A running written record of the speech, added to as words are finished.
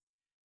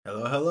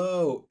Hello,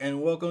 hello,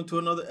 and welcome to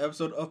another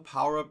episode of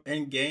Power Up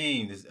and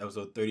Game. This is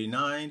episode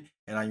 39,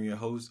 and I'm your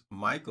host,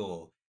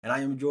 Michael. And I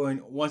am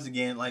joined once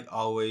again, like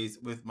always,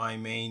 with my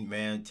main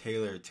man,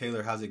 Taylor.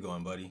 Taylor, how's it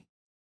going, buddy?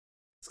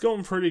 It's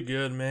going pretty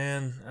good,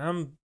 man.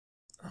 I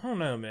don't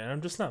know, man.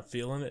 I'm just not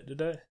feeling it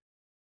today.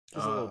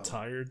 Just a little Um,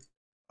 tired.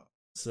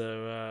 So,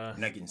 you're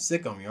not getting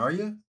sick on me, are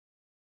you?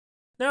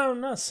 no,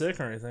 I'm not sick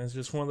or anything. It's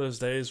just one of those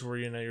days where,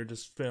 you're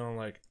just feeling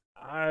like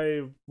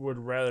I would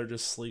rather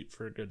just sleep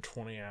for a good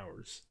 20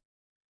 hours.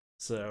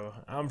 So,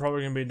 I'm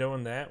probably going to be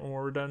doing that when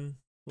we're done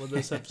with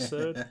this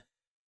episode.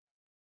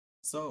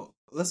 So,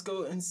 let's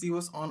go and see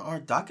what's on our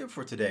docket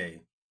for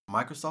today.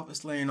 Microsoft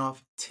is laying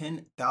off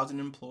 10,000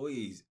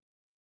 employees,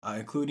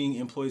 including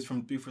employees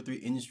from 343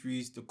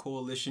 Industries, the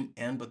Coalition,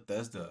 and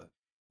Bethesda.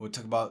 We'll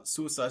talk about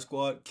Suicide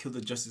Squad, Kill the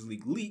Justice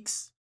League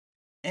leaks,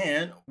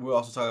 and we'll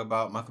also talk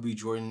about Michael B.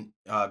 Jordan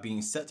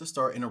being set to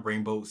star in a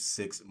Rainbow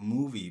Six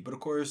movie. But of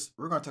course,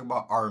 we're going to talk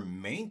about our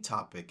main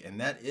topic, and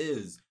that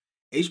is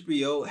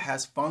HBO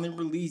has finally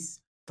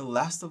released The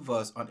Last of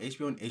Us on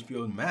HBO and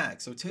HBO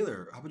Max. So,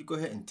 Taylor, how about you go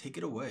ahead and take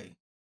it away?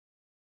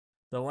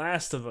 The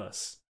Last of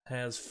Us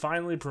has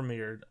finally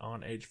premiered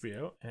on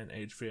HBO and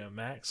HBO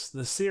Max.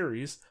 The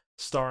series,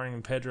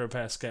 starring Pedro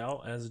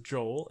Pascal as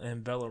Joel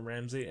and Bella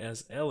Ramsey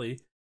as Ellie,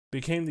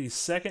 became the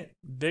second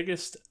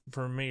biggest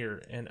premiere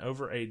in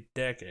over a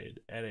decade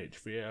at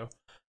HBO,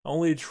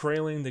 only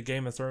trailing the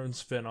Game of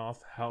Thrones spinoff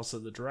House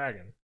of the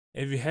Dragon.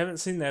 If you haven't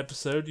seen the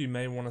episode, you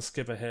may want to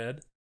skip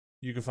ahead.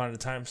 You can find a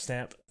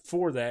timestamp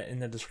for that in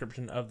the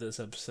description of this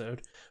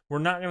episode. We're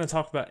not going to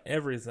talk about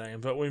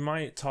everything, but we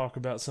might talk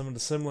about some of the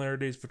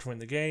similarities between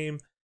the game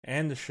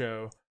and the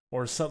show,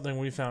 or something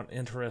we found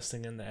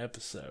interesting in the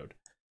episode.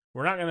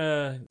 We're not going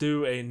to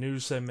do a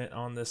news segment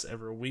on this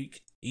every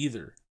week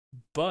either,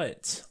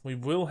 but we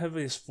will have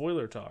a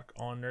spoiler talk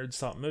on Nerds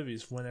Talk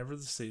Movies whenever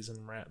the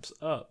season wraps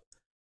up.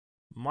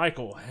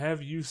 Michael,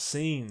 have you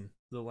seen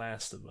The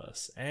Last of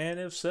Us? And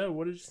if so,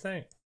 what did you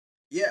think?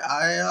 Yeah,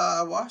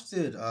 I watched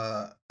it.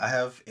 I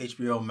have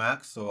HBO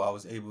Max, so I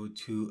was able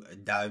to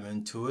dive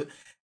into it.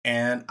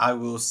 And I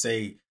will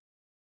say,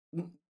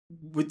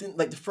 within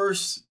like the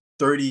first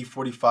 30,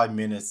 45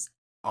 minutes,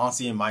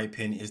 honestly, in my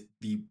opinion, is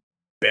the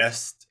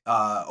best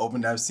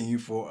open I've seen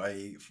for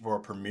a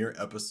premiere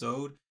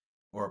episode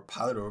or a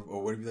pilot or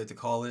whatever you like to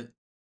call it.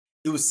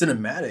 It was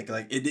cinematic.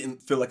 Like it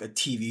didn't feel like a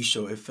TV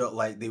show. It felt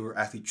like they were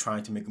actually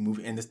trying to make a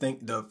movie. And this thing,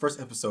 the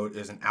first episode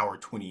is an hour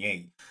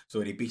 28.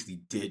 So they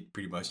basically did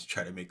pretty much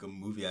try to make a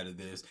movie out of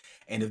this.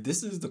 And if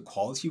this is the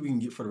quality we can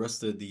get for the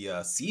rest of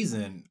the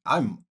season,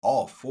 I'm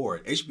all for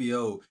it.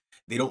 HBO,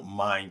 they don't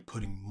mind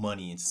putting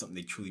money into something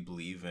they truly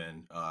believe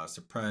in.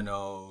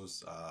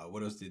 Sopranos.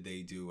 What else did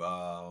they do?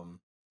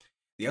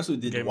 They also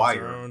did The Game of Wire.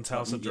 Thrones,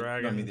 House of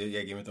Dragon.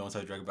 Yeah, Game of Thrones,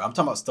 House of Dragon. But I'm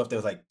talking about stuff that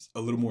was like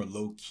a little more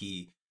low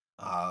key,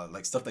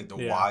 like stuff like The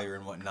Yeah. Wire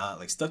and whatnot,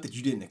 like stuff that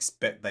you didn't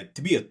expect, like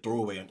to be a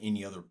throwaway on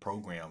any other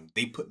program.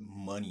 They put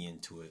money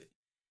into it,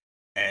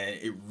 and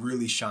it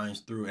really shines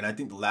through. And I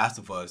think The Last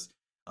of Us,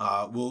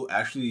 will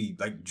actually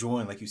like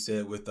join, like you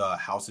said, with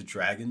House of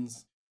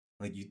Dragons.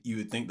 Like you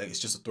would think like it's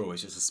just a throwaway,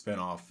 it's just a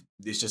spinoff.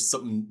 It's just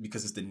something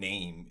because it's the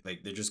name.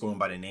 Like they're just going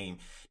by the name.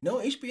 No,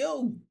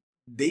 HBO,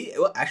 they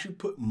will actually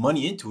put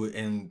money into it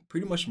and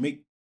pretty much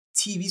make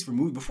TVs for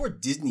movies before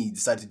Disney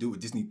decided to do it with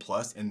Disney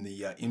Plus and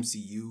the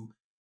MCU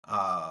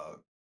uh,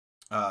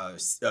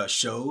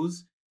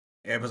 shows.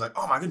 Everybody's like,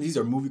 "Oh my goodness, these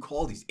are movie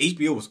qualities."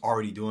 HBO was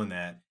already doing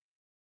that,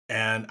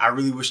 and I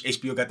really wish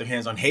HBO got their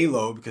hands on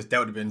Halo because that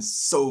would have been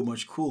so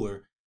much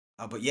cooler.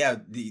 But yeah,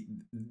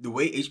 the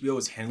way HBO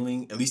is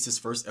handling at least this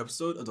first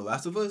episode of The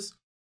Last of Us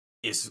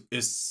is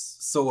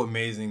so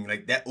amazing.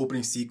 Like that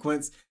opening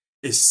sequence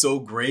is so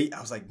great.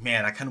 I was like,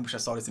 man, I kind of wish I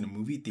saw this in a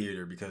movie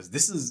theater because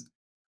this is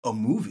a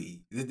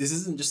movie. This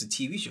isn't just a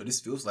TV show. This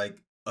feels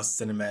like a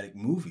cinematic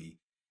movie.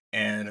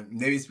 And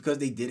maybe it's because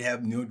they did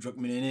have Neil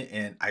Druckmann in it,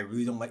 and I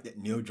really don't like that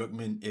Neil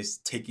Druckmann is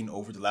taking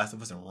over The Last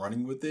of Us and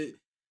running with it.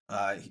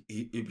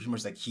 It pretty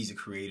much like he's a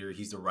creator,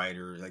 he's the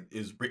writer, like it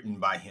was written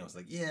by him. It's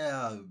like,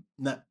 yeah,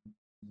 not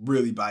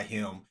really by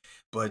him,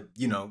 but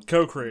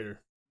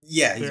Co-creator.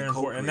 yeah, he's a Very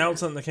important. And that was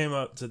co-creator. something that came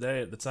up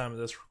today at the time of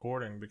this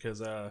recording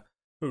because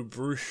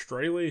Bruce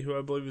Straley, who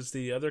I believe is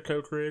the other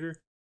co-creator,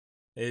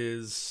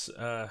 is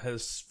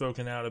has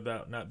spoken out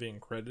about not being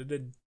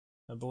credited,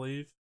 I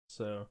believe.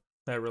 So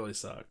that really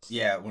sucks.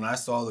 Yeah, when I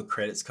saw the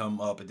credits come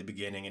up at the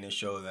beginning and it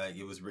showed that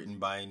it was written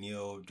by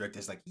Neil Druckmann,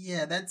 it's like,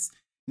 yeah, that's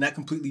not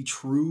completely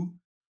true.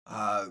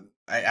 Uh,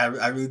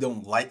 I really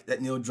don't like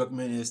that Neil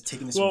Druckmann is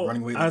taking this and Well,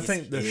 running away I like it's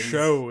think the his.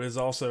 show is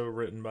also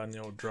written by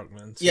Neil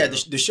Druckmann. Yeah,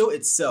 So, the show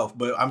itself,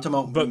 but I'm talking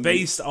about but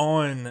based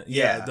on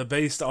yeah, the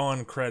based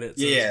on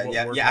credits is yeah, what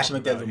yeah, we're yeah. I should talking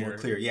make that a about little more here.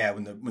 clear. Yeah,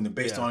 when the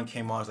based Yeah. on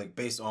came on, it's like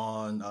based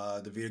on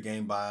the video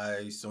game by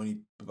Sony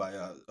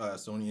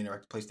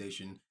Interactive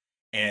PlayStation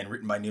and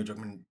written by Neil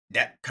Druckmann.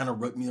 That kind of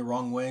rubbed me the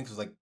wrong way because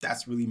like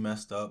that's really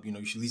messed up. You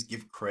should at least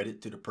give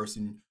credit to the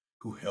person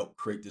who helped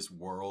create this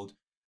world.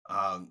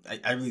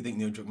 I really think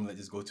Neil Druckmann let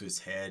this go to his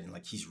head and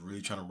like he's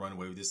really trying to run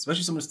away with this,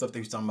 especially some of the stuff that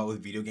he was talking about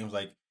with video games,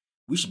 like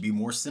we should be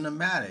more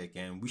cinematic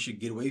and we should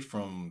get away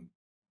from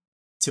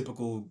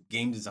typical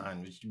game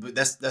design. But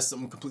that's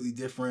something completely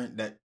different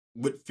that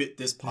would fit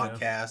this Yeah.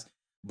 podcast.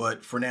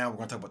 But for now, we're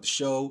going to talk about the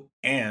show.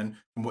 And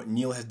from what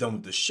Neil has done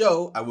with the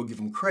show, I will give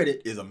him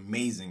credit, is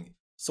amazing.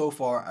 So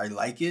far, I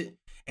like it.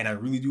 And I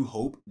really do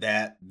hope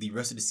that the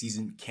rest of the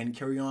season can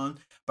carry on.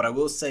 But I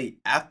will say,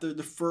 after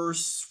the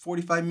first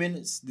 45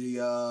 minutes,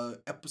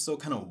 the episode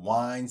kind of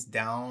winds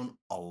down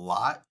a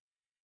lot.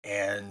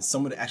 And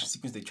some of the action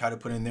sequence they try to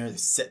put in there to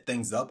set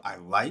things up, I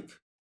like.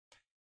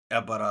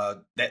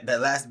 But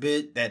that last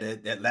bit,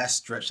 that last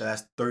stretch, that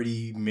last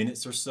 30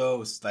 minutes or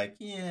so, it's like,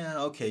 yeah,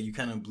 okay, you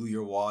kind of blew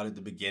your wad at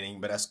the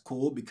beginning, but that's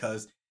cool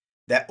because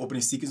that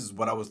opening sequence is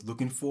what I was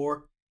looking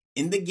for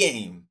in the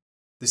game.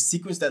 The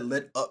sequence that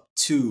led up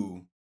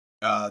to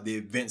the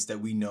events that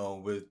we know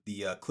with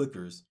the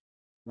clickers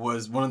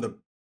was one of the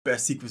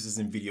best sequences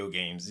in video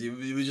games.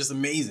 It was just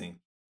amazing.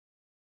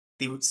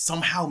 They would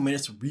somehow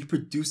manage to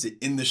reproduce it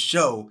in the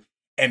show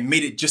and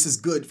made it just as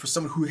good for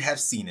someone who have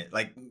seen it,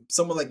 like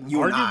someone like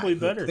you and I Arguably who have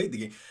better, played the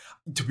game.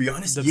 To be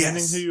honest, depending who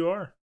yes, you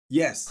are.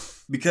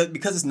 yes, because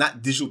it's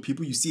not digital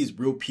people, you see it's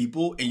real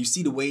people, and you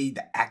see the way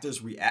the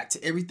actors react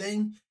to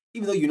everything,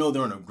 even though you know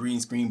they're on a green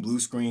screen, blue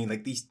screen.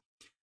 Like the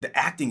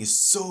acting is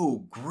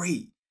so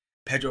great.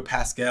 Pedro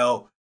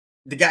Pascal,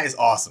 the guy is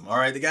awesome. All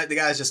right, the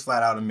guy is just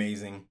flat out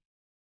amazing.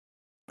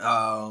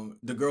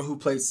 The girl who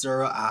played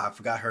Sarah, I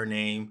forgot her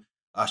name.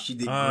 She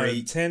did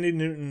great. Tandy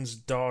Newton's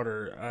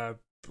daughter, I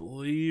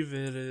believe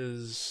it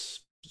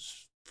is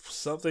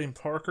something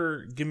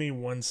Parker. Give me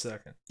 1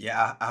 second.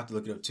 Yeah, I have to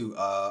look it up too.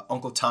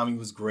 Uncle Tommy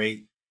was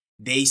great.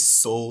 They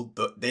sold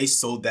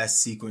that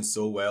sequence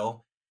so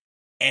well,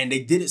 and they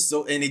did it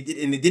and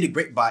they did it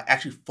great by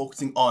actually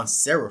focusing on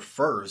Sarah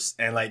first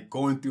and like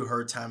going through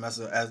her time as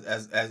setting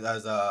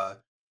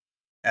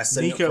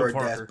up Nico for her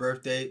dad's Parker.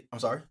 birthday. I'm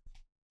sorry.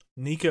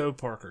 Nico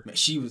Parker. Man,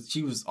 she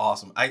was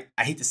awesome. I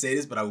hate to say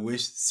this, but I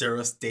wish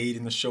Sarah stayed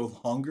in the show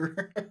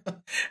longer.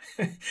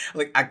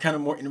 Like I'm kind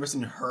of more interested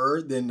in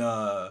her than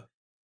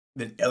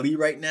Ellie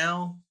right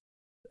now.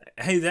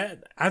 Hey,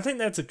 I think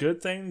that's a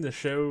good thing the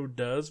show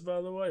does.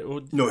 By the way,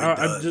 well, No, it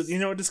I'm just,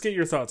 does. just get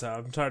your thoughts out.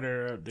 I'm tired of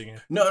interrupting you.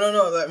 No.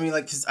 I mean,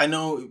 like, cause I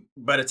know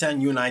by the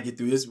time you and I get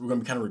through this, we're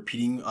gonna be kind of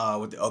repeating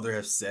what the other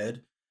have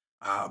said.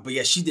 But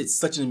yeah, she did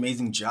such an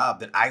amazing job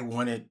that I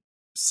wanted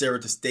Sarah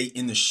to stay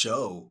in the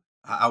show.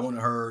 I wanted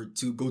her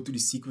to go through the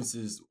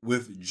sequences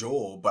with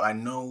Joel, but I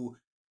know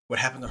what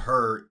happened to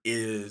her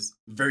is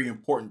very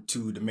important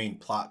to the main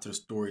plot, to the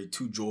story,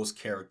 to Joel's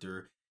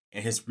character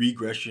and his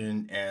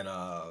regression and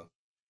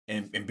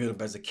build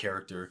up as a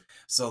character.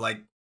 So like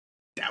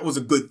that was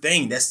a good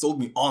thing. That sold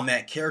me on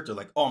that character.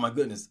 Like, oh my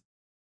goodness,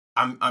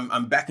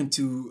 I'm back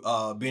into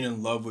being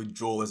in love with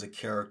Joel as a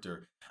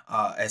character,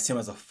 as him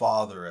as a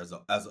father, as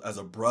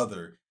a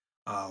brother.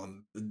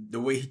 The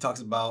way he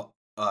talks about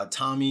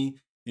Tommy,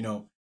 you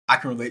know, I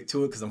can relate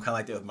to it because I'm kind of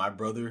like that with my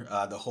brother.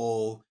 The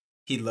whole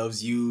he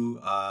loves you,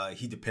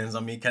 he depends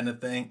on me kind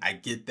of thing. I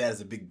get that as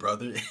a big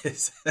brother.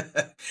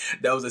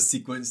 That was a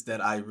sequence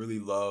that I really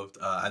loved.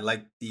 I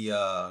like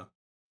the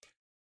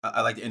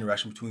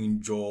interaction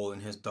between Joel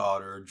and his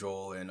daughter,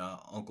 Joel and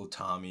Uncle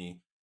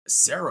Tommy.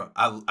 Sarah,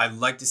 I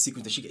like the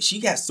sequence that she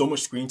got so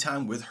much screen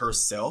time with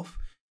herself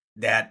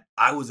that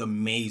I was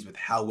amazed with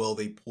how well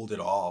they pulled it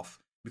off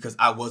because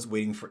I was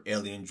waiting for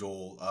Ellie and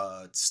Joel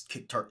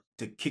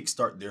to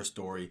kickstart their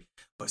story.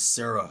 But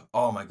Sarah,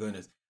 oh my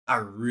goodness, I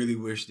really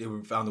wish they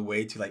would found a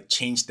way to like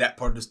change that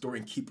part of the story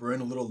and keep her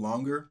in a little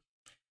longer.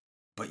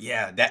 But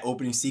yeah, that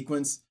opening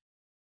sequence,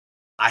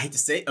 I hate to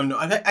say, no,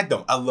 I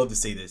don't. I love to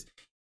say this.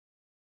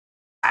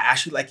 I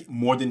actually like it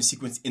more than the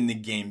sequence in the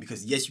game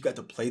because yes, you got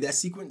to play that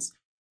sequence,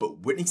 but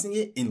witnessing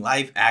it in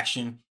live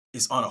action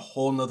is on a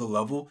whole nother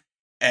level.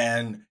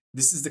 And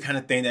this is the kind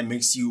of thing that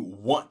makes you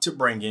want to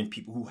bring in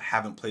people who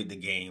haven't played the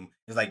game.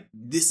 It's like,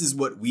 this is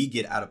what we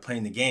get out of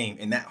playing the game.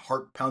 And that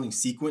heart pounding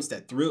sequence,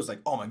 that thrill is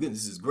like, oh my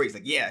goodness, this is great. It's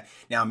like, yeah,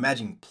 now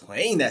imagine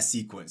playing that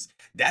sequence.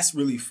 That's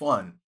really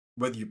fun.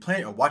 Whether you're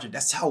playing or watching,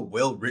 that's how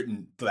well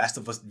written The Last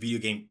of Us video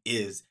game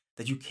is,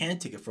 that you can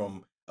take it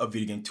from a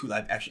video game to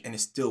live action and it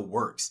still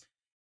works.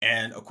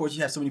 And of course,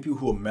 you have so many people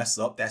who will mess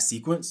up that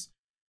sequence.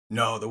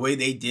 No, the way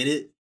they did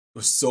it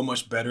was so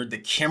much better. The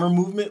camera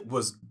movement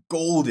was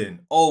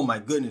golden. Oh my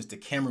goodness, the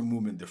camera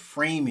movement, the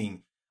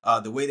framing,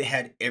 the way they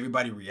had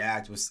everybody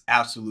react was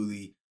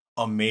absolutely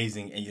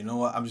amazing. And you know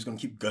what? I'm just going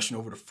to keep gushing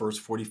over the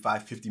first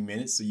 45, 50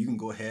 minutes so you can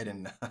go ahead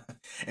and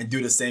and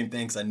do the same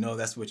thing cuz I know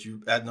that's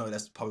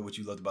probably what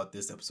you loved about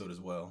this episode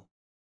as well.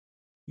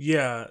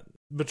 Yeah,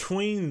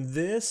 between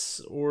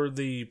this or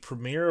the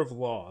premiere of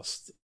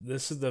Lost,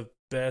 this is the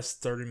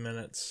best 30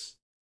 minutes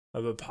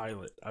of a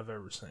pilot I've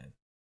ever seen.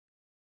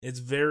 It's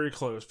very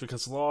close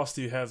because Lost,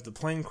 you have the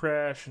plane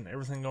crash and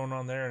everything going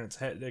on there, and it's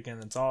hectic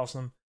and it's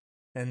awesome.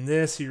 And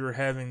this, you're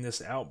having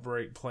this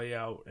outbreak play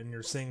out, and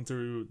you're seeing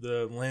through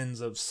the lens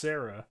of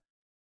Sarah.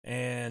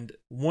 And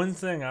one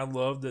thing I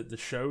love that the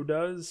show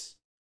does,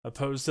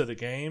 opposed to the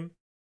game,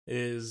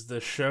 is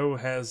the show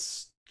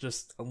has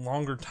just a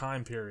longer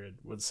time period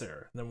with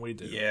Sarah than we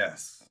do.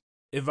 Yes.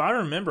 if I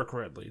remember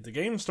correctly, the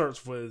game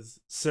starts with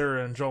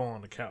Sarah and Joel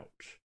on the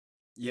couch.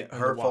 Yeah, On the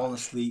her falling watch.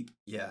 asleep.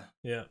 Yeah.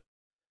 Yeah.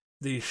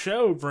 The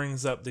show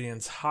brings up the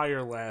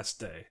entire last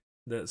day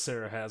that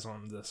Sarah has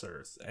on this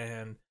earth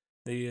and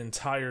the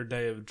entire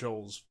day of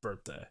Joel's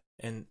birthday.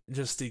 And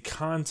just the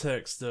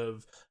context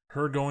of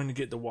her going to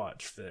get the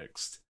watch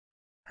fixed,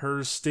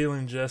 her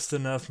stealing just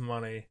enough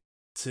money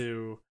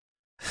to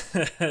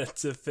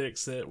to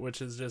fix it,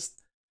 which is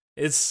just,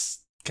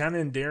 it's kind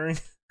of endearing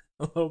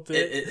a little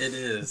bit. It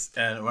is.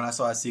 And when I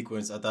saw that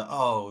sequence, I thought,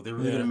 oh, they're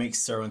really Yeah. gonna make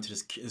Sarah into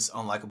this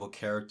unlikable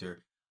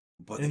character.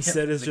 But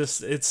Instead,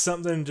 it's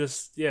something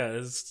just,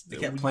 yeah, they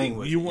kept playing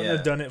with you it. wouldn't Yeah.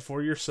 have done it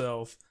for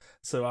yourself,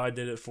 so I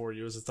did it for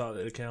you as a thought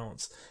that it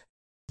counts.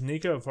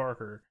 Nico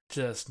Parker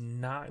just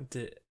knocked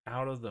it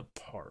out of the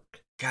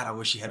park. God, I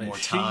wish she had Like, more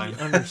time. She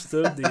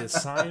understood the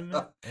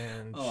assignment,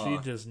 and she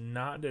Aw. just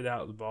knocked it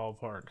out of the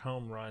ballpark.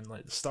 Home run,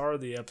 like the star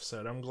of the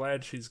episode. I'm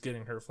glad she's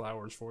getting her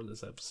flowers for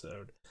this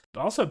episode.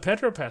 But also,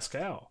 Pedro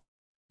Pascal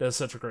does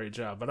such a great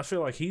job, but I feel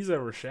like he's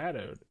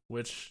overshadowed,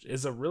 which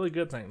is a really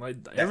good thing.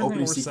 Like That everything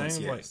opening we're sequence,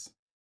 saying, like yes.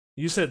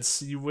 you said,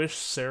 you wish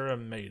Sarah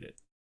made it,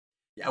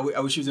 Yeah, I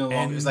wish she was in a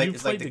long. and It's like you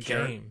it's played like the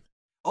the game.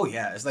 Oh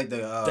yeah, it's like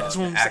That's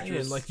what the I'm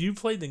actress. saying. Like, you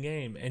played the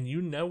game, and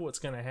you know what's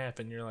gonna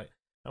happen. You're like,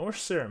 I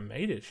wish Sarah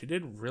made it. She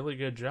did a really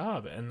good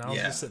job, and I was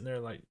Yeah. just sitting there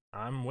like,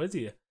 I'm with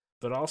you.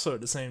 But also at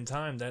the same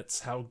time,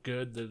 that's how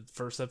good the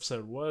first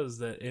episode was.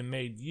 That it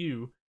made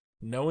you,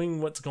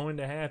 knowing what's going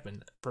to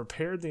happen,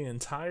 prepared the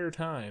entire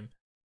time.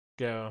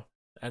 Go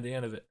at the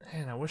end of it,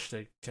 man, I wish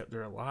they kept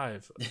her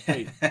alive.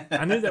 Wait,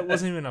 I knew that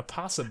wasn't even a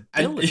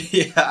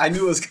possibility. I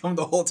knew it was coming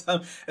the whole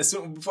time. As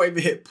soon before I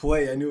even hit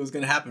play, I knew it was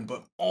gonna happen.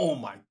 But oh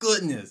my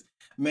goodness,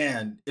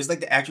 man, it's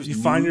like the actress You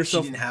knew find she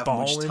yourself didn't have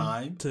much bawling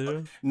time.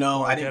 too. No,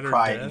 Like, I at didn't her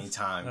cry at death? any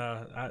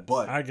time. I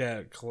But I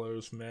got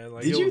close, man.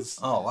 Like, did it you? was,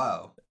 Oh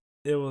wow.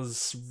 it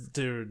was,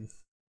 dude.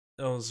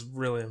 It was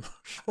really emotional.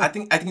 I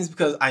think it's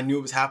because I knew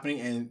it was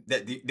happening and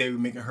that they were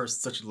making her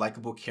such a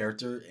likable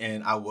character,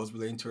 and I was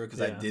relating to her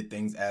because I Yeah. did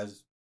things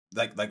as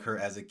like her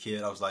as a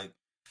kid. I was like,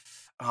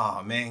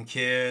 oh man,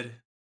 kid.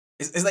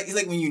 It's like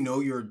when you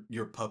know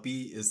your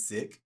puppy is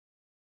sick.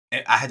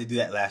 And I had to do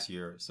that last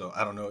year, so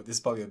I don't know. This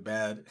is probably a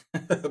bad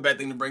a bad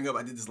thing to bring up.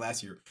 I did this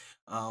last year.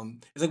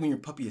 It's like when your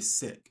puppy is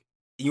sick,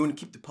 and you want to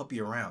keep the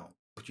puppy around,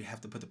 but you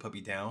have to put the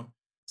puppy down.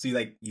 So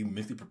you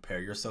mentally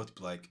prepare yourself to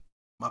be like,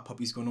 my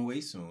puppy's going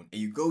away soon,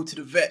 and you go to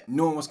the vet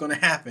knowing what's going to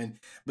happen,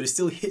 but it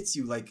still hits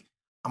you like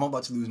I'm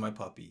about to lose my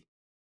puppy.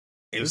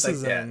 It was This like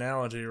is that. an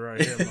analogy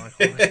right here,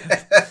 Michael.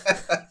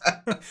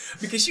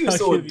 Because she was I'll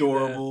so give you that.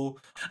 adorable.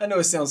 I know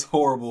it sounds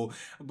horrible,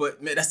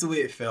 but man, that's the way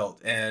it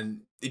felt.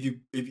 And if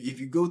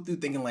you go through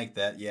thinking like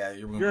that, yeah,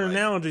 you're Your like,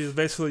 analogy is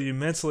basically you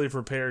mentally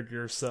prepared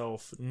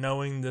yourself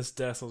knowing this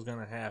death was going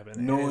to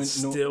happen. And it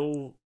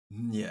still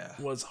yeah,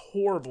 was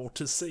horrible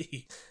to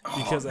see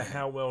because of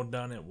how well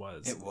done it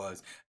was. It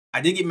was. I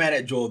did get mad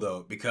at Joel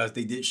though because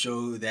they did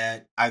show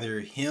that either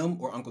him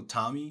or Uncle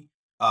Tommy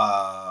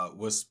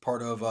was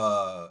part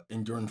of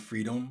Enduring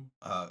Freedom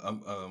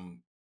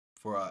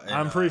for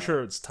I'm pretty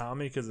sure it's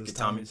Tommy because it's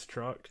Tommy's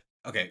truck.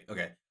 Okay.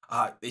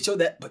 They showed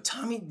that, but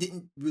Tommy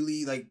didn't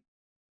really like.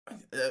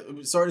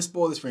 Sorry to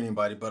spoil this for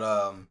anybody,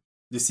 but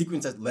the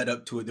sequence that led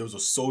up to it, there was a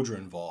soldier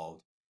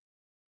involved.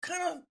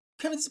 Kind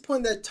of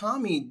disappointed that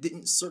Tommy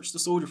didn't search the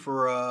soldier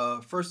for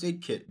a first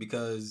aid kit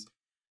because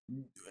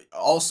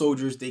all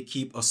soldiers, they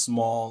keep a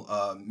small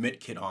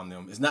med kit on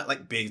them. It's not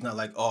like big. It's not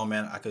like, oh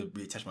man, I could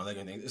reattach my leg or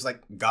anything. It's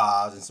like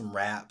gauze and some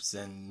wraps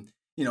and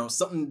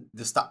something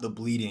to stop the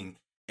bleeding.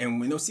 And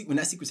when that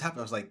sequence happened,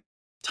 I was like,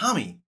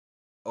 Tommy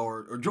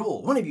or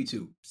Joel, one of you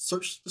two,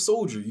 search the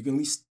soldier. You can at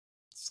least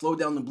slow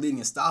down the bleeding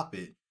and stop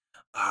it.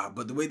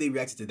 But the way they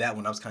reacted to that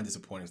one, I was kind of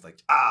disappointed. It's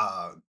like,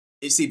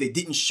 see, they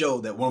didn't show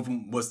that one of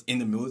them was in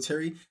the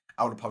military.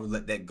 I would have probably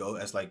let that go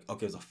as like,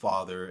 okay, there's a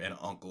father and an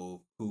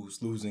uncle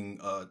who's losing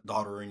a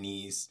daughter or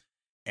niece,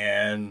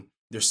 and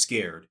they're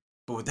scared.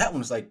 But with that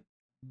one, it's like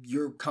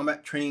your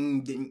combat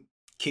training didn't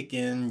kick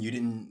in. You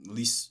didn't at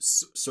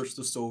least search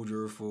the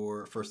soldier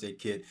for a first aid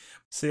kit.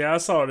 See, I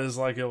saw it as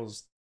like it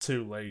was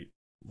too late.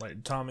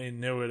 Like, Tommy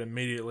knew it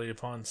immediately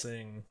upon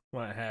seeing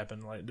what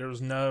happened. Like, there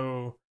was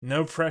no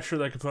pressure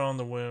they could put on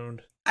the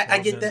wound. I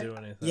get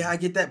that. Yeah, I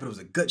get that, but it was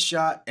a gut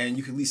shot, and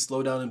you could at least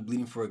slow down the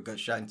bleeding for a gut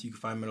shot until you can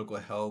find medical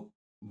help.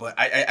 But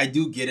I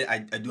do get it. I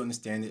do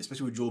understand it,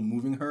 especially with Joel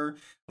moving her.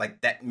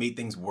 Like, that made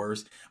things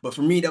worse. But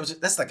for me,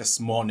 that's like a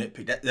small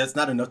nitpick. That's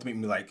not enough to make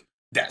me like,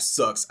 that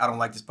sucks. I don't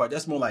like this part.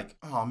 That's more like,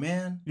 oh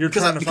man, you're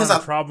trying to find a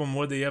problem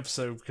with the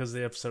episode because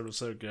the episode was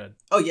so good.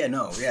 Oh yeah, it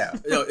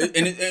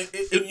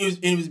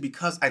was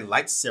because I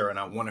liked Sarah and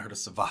I wanted her to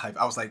survive.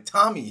 I was like,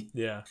 Tommy,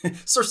 yeah,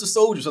 search the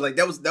soldiers. So like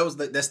that's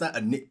not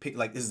a nitpick.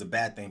 Like, this is a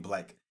bad thing, but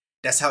like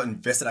that's how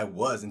invested I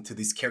was into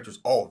these characters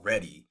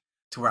already.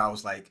 To where I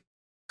was like,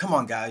 come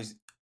on guys,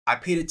 I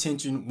paid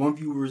attention. One of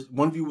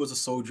you was a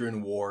soldier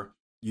in war.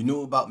 You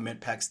know about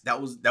med packs. That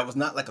was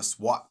not like a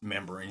SWAT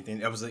member or anything.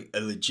 That was like a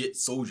legit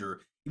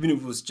soldier even if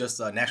it was just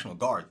National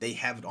Guard, they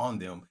have it on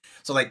them.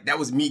 So like that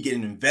was me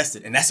getting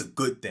invested, and that's a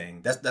good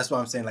thing. That's why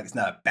I'm saying like it's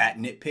not a bad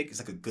nitpick. It's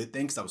like a good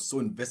thing because I was so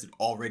invested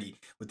already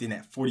within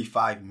that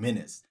 45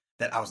 minutes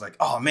that I was like,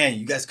 oh man,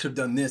 you guys could have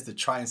done this to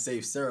try and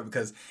save Sarah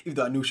because even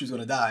though I knew she was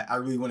gonna die, I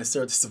really wanted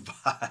Sarah to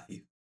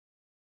survive.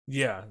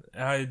 Yeah,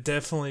 I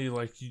definitely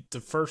like the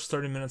first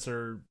 30 minutes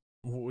are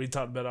what we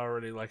talked about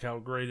already, like how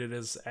great it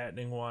is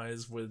acting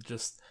wise with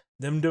just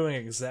them doing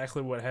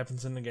exactly what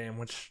happens in the game,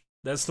 which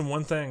that's the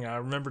one thing I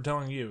remember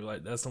telling you,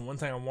 like that's the one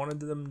thing I wanted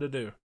them to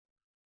do.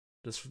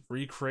 Just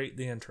recreate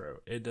the intro.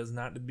 It does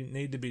not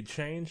need to be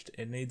changed.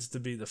 It needs to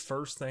be the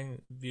first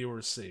thing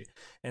viewers see.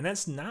 And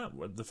that's not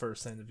what the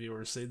first thing the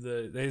viewers see.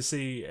 They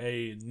see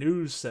a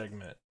news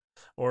segment,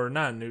 or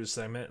not a news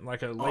segment,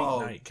 like a late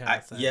Oh, night kind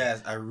of thing.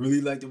 yes, I really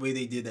like the way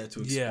they did that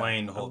to Yeah,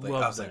 explain the I whole thing. I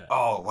love was like, that.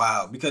 oh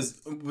wow,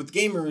 because with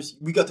gamers,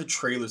 we got the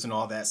trailers and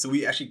all that, so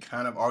we actually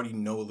kind of already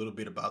know a little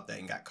bit about that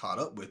and got caught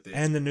up with it.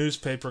 And the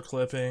newspaper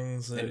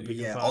clippings that And you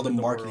can yeah, all find the in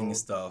the marketing and world.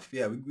 stuff.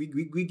 Yeah,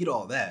 we get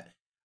all that.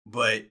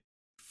 But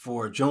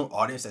for a general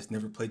audience that's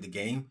never played the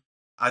game,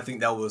 I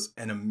think that was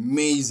an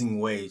amazing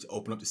way to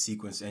open up the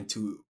sequence and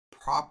to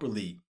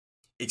properly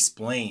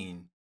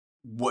explain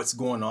what's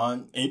going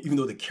on. And even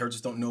though the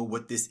characters don't know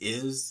what this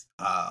is,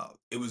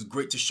 it was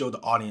great to show the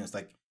audience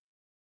like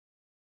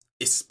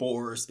it's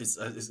spores, it's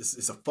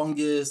a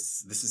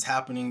fungus. This is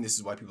happening. This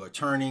is why people are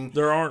turning.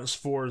 There aren't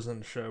spores in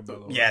the show, by the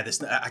way. Yeah,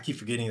 this I keep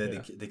forgetting that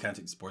Yeah. they kind of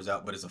take the spores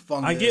out, but it's a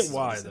I get fungus. It's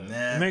why this and though. It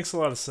that. makes a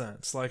lot of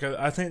sense. Like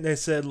I think they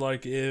said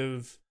like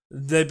if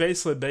they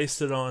basically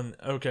based it on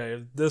okay,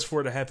 if this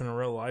were to happen in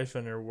real life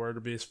and there were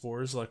to be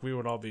spores, like we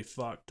would all be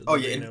fucked. Oh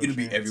There'd yeah, be no it'll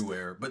be chance.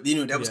 everywhere. But you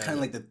know that was Yeah, kind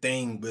of like the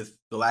thing with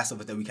The Last of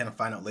Us that we kind of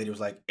find out later was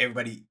like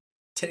everybody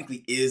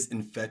technically is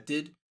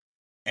infected,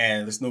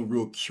 and there's no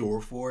real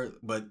cure for it.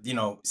 But you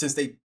know, since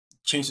they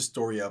changed the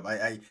story up,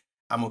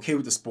 I'm okay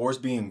with the spores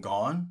being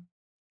gone,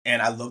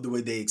 and I love the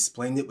way they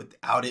explained it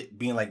without it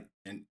being like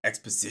an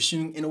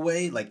exposition in a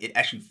way. Like it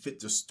actually fit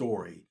the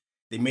story.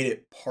 They made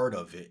it part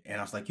of it, and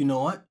I was like, you know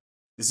what?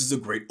 This is a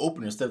great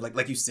opener. Instead of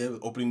like you said,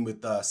 opening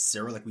with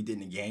Sarah like we did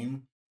in the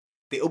game,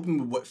 they opened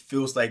with what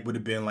feels like would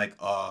have been like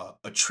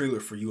a trailer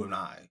for you and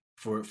I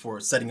for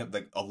setting up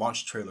like a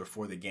launch trailer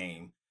for the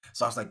game.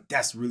 So I was like,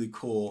 that's really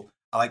cool.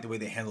 I like the way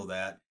they handle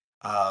that.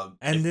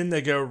 and If then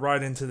they go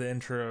right into the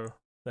intro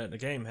that the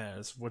game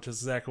has, which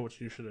is exactly what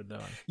you should have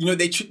done. you know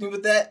they tricked me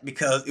with that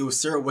because it was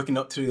Sarah waking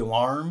up to the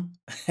alarm,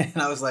 and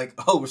I was like,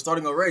 oh, we're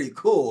starting already,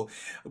 cool.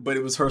 But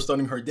it was her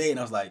starting her day, and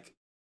I was like,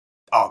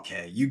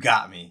 okay, you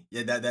got me.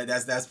 Yeah,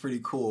 that's pretty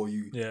cool.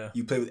 Yeah,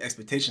 You play with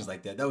expectations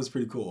like that. That was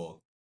pretty cool.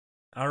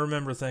 I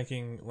remember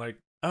thinking like,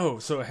 oh,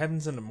 so it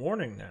happens in the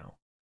morning now.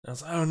 And I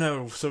was like, oh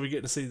no, so we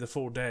get to see the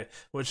full day,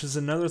 which is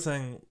another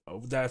thing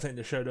that I think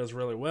the show does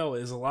really well.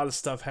 Is a lot of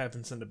stuff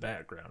happens in the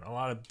background, a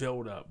lot of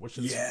build up, which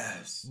is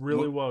Yes.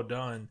 really well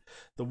done.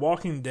 The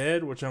Walking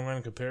Dead, which I'm going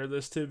to compare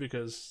this to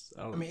because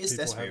I mean, people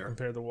that's have fair.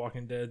 compared The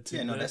Walking Dead to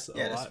Yeah, no, this a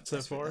lot so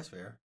that's fair. far. That's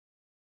fair.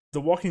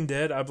 The Walking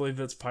Dead, I believe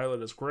its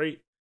pilot is great.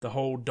 The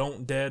whole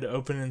don't dead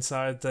open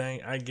inside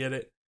thing, I get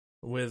it.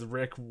 With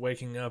Rick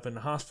waking up in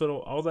the hospital,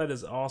 all that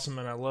is awesome,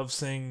 and I love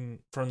seeing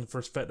from the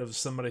perspective of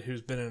somebody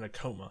who's been in a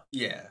coma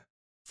Yeah.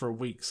 for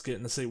weeks,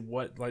 getting to see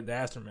what like the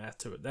aftermath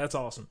to it. That's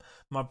awesome.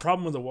 My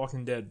problem with The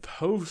Walking Dead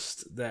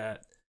post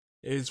that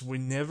is we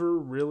never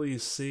really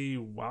see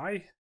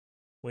why.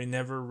 We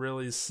never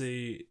really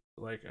see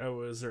like,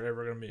 oh, is there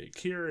ever going to be a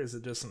cure? Is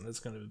it just something that's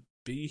going to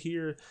be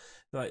here?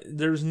 Like,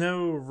 there's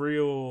no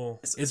real.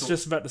 It's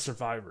just about the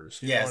survivors.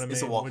 You know what I mean?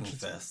 It's a walking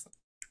fest.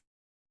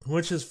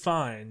 Which is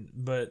fine,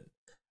 but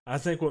I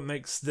think what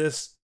makes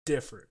this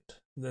different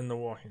than The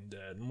Walking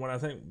Dead, and what I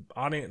think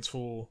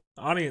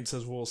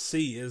audiences will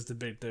see is the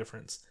big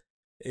difference,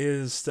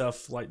 is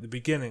stuff like the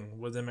beginning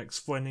with them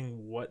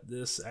explaining what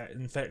this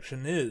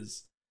infection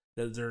is,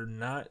 that they're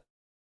not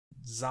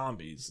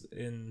zombies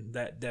in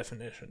that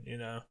definition, you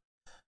know.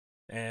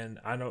 And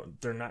I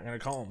don't. They're not going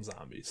to call them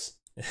zombies.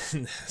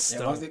 Yeah, as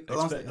long as they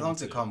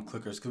call them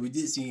clickers, because we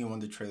did see in one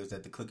of the trailers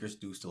that the clickers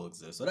do still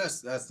exist, so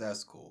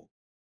that's cool.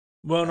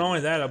 Well, I not only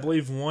get that, I that.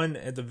 believe one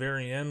at the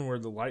very end where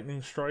the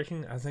lightning's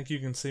striking. I think you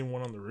can see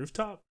one on the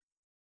rooftop,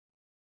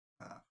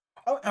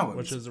 I wouldn't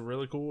which be is a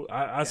really cool.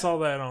 I yeah. saw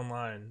that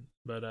online,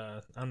 but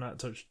I'm not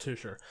too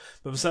sure.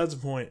 But besides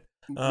the point,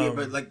 Yeah,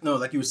 but like no,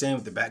 like you were saying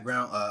with the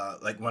background,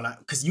 like when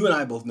because you and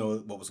I both know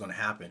what was going to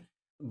happen,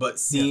 but yeah,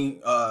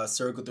 seeing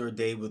Sarah go through a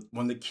day with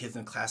one of the kids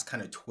in class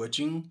kind of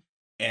twitching,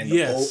 yes, and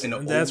the and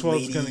old that's what I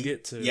was going to lady,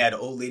 get to. yeah, the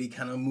old lady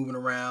kind of moving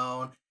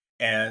around,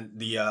 and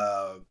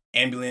the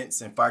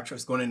ambulance and fire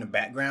trucks going in the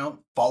background,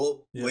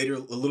 followed Yep. later a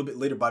little bit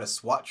later by the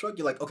SWAT truck.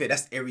 You're like, okay,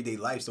 that's everyday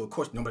life, so of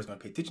course nobody's going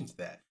to pay attention to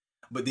that.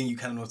 But then you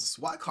kind of notice the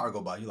SWAT car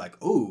go by. You're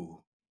like, ooh,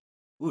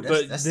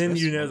 But then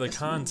you know the that's ooh.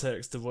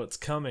 context of what's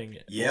coming,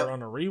 or Yep.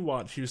 on a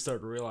rewatch, you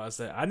start to realize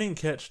that I didn't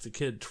catch the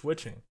kid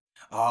twitching.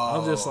 I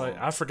was just like,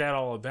 Oh. I forgot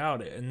all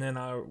about it. And then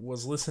I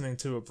was listening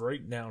to a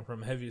breakdown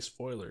from Heavy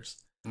Spoilers.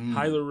 Mm.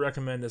 Highly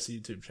recommend this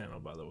YouTube channel,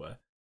 by the way.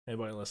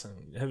 Anybody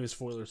listening, Heavy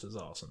Spoilers is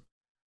awesome.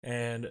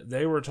 And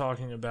they were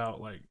talking about,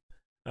 like,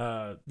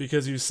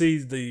 because you see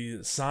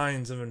the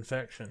signs of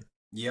infection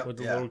Yep. with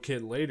the Yeah. little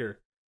kid later,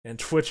 and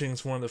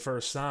twitching's one of the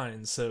first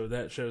signs, so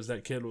that shows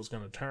that kid was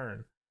going to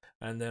turn.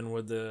 And then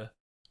with the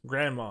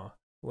grandma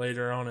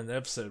later on in the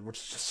episode, which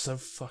is just so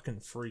fucking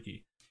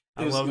freaky.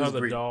 I It love how was the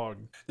great.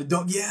 dog. The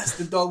dog, yes,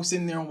 the dog was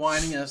sitting there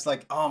whining, and it's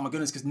like, oh my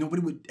goodness, because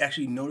nobody would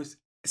actually notice.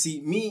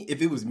 See, me,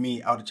 if it was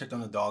me, I would have checked on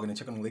the dog and then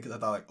checked on the lady because I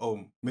thought, like,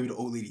 oh, maybe the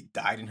old lady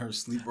died in her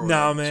sleep, or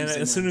Nah, like she man. was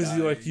sitting As there soon as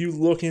you dying. you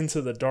look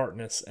into the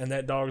darkness, and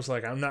that dog's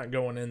like, "I'm not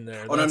going in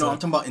there." Oh no, That's no, I'm a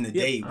talking about in the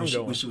yep. day I'm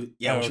going. when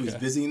Oh, she was okay.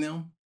 visiting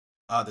them.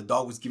 The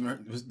dog was giving her,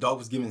 the dog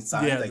was giving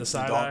signs Yeah, the like the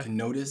side dog eye. can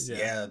notice. Yeah.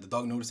 Yeah, the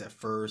dog noticed at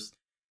first,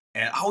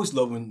 and I always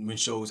love when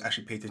shows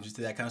actually pay attention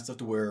to that kind of stuff,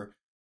 to where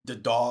the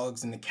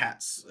dogs and the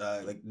cats,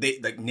 like they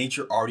like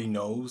nature already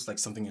knows like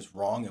something is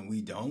wrong and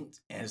we don't,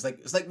 and it's like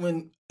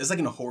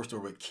in a horror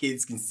story where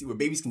kids can see, where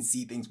babies can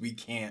see things we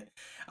can't.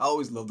 I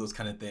always love those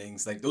kind of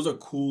things. Like those are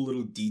cool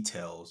little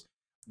details.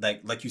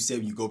 Like you said,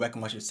 when you go back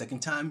and watch it a second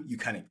time, you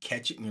kind of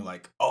catch it and you're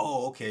like,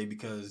 oh, okay,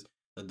 because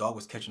the dog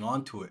was catching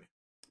on to it.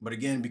 But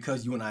again,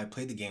 because you and I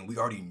played the game, we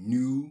already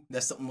knew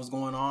that something was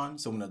going on.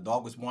 So when the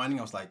dog was whining,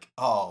 I was like,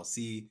 oh,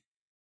 see,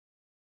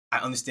 I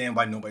understand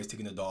why nobody's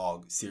taking the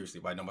dog seriously.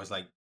 Why nobody's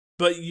like,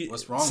 But you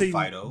what's wrong, see,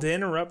 Fido? to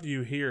interrupt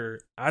you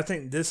here, I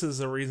think this is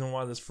the reason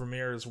why this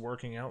premiere is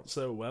working out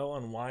so well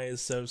and why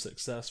it's so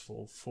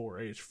successful for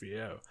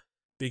HBO,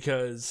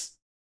 because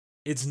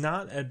it's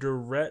not a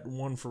direct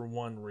one for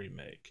one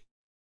remake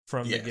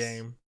from the Yes.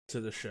 game to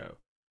the show.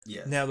 Now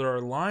Yes. there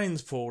are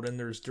lines pulled and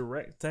there's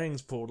direct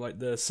things pulled. Like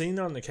the scene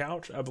on the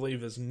couch, I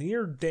believe, is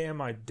near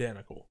damn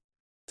identical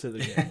to the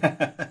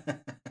game.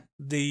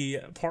 The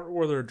part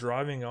where they're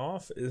driving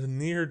off is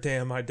near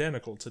damn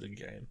identical to the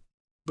game.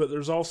 But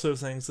there's also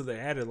things that they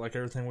added, like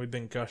everything we've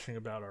been gushing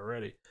about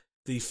already.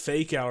 The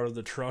fake out of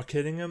the truck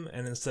hitting them,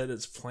 and instead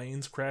it's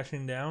planes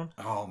crashing down.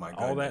 Oh my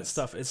All that goodness.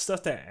 stuff. It's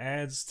stuff that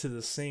adds to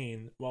the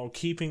scene while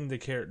keeping the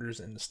characters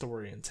and the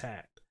story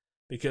intact.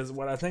 Because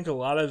what I think a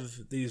lot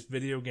of these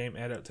video game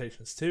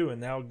adaptations too,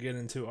 and now I'll get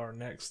into our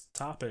next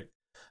topic,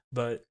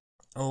 but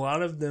a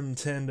lot of them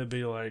tend to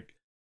be like,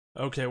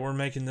 okay, we're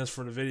making this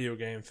for the video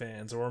game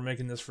fans, or we're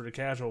making this for the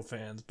casual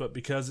fans, but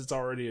because it's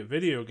already a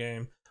video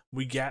game,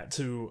 we got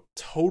to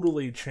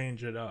totally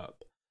change it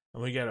up.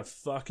 And we got to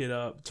fuck it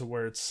up to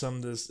where it's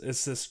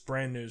this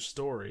brand new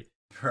story.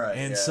 Right.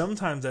 And Yeah.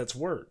 sometimes that's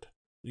worked.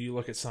 You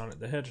look at Sonic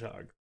the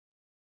Hedgehog.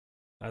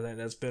 I think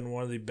that's been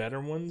one of the better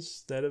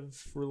ones that have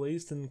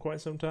released in quite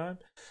some time.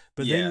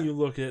 But then Yeah. you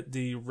look at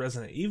the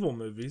Resident Evil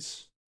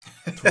movies,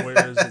 to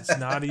whereas it's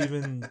not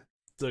even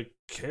the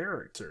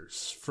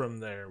characters from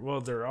there.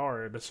 Well, there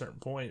are at a certain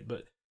point,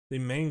 but the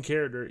main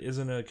character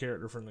isn't a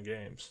character from the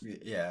games.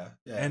 Yeah.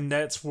 Yeah. And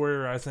that's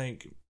where I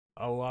think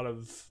a lot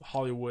of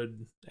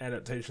Hollywood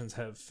adaptations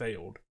have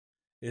failed.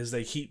 Is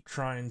they keep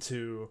trying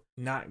to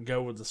not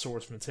go with the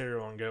source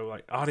material and go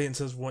like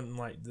audiences wouldn't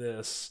like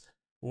this,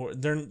 or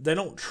they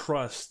don't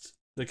trust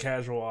the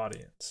casual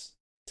audience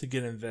to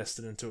get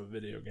invested into a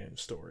video game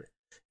story.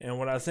 And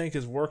what I think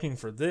is working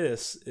for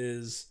this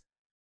is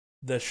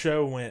the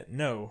show went,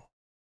 no,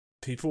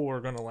 people are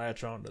going to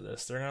latch on to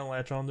this. They're going to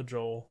latch on to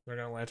Joel. They're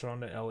going to latch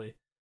on to Ellie.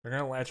 They're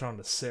going to latch on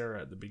to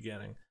Sarah at the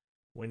beginning.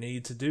 We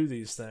need to do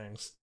these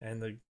things,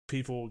 and the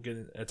people will get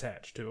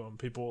attached to them.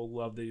 People will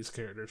love these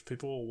characters.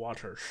 People will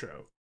watch our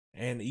show.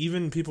 And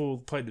even people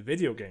who played the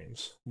video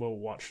games will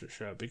watch the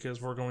show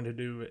because we're going to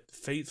do it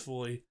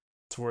faithfully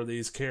to where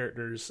these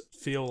characters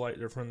feel like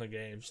they're from the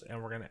games, and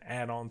we're going to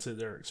add on to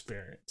their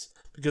experience.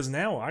 Because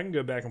now I can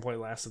go back and play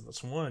Last of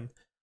Us 1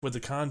 with the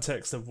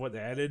context of what they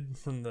added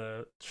from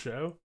the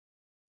show,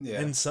 Yeah.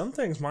 and some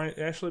things might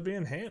actually be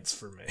enhanced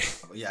for me.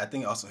 Yeah, I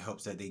think it also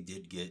helps that they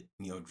did get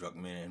Neil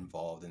Druckmann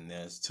involved in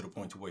this to the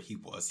point to where he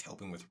was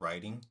helping with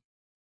writing.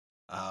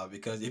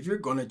 Because if you're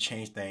gonna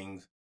change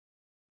things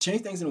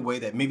in a way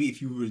that maybe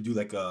if you were to do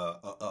like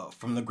a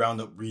from the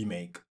ground up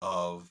remake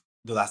of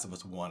The Last of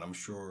Us One, I'm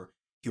sure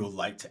he would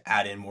like to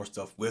add in more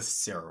stuff with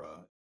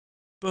Sarah.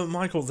 But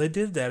Michael, they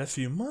did that a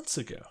few months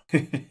ago.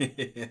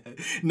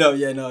 No,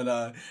 yeah,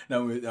 no.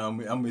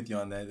 I'm with you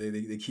on that.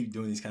 They keep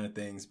doing these kind of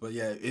things, but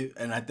yeah,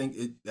 and I think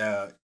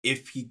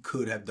if he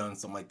could have done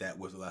something like that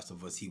with The Last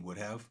of Us, he would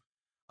have.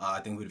 I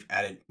think would have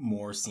added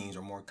more scenes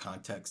or more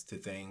context to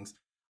things.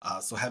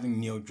 So having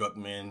Neil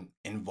Druckmann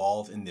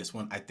involved in this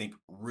one, I think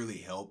really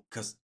helped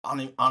because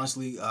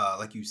honestly,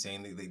 like you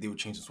saying, they would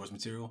change the source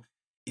material.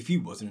 If he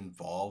wasn't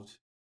involved,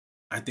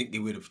 I think they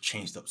would have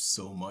changed up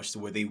so much to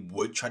where they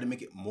would try to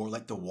make it more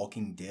like The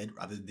Walking Dead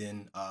rather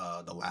than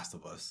The Last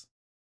of Us.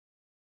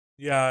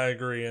 Yeah, I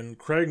agree. And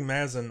Craig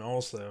Mazin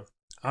also.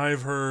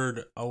 I've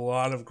heard a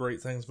lot of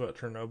great things about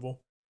Chernobyl,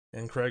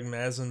 and Craig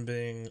Mazin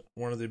being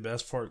one of the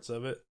best parts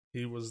of it.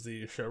 He was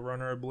the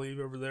showrunner, I believe,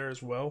 over there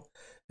as well,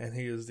 and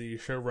he is the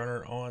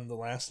showrunner on The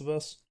Last of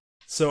Us.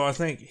 So I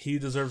think he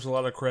deserves a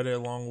lot of credit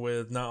along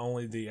with not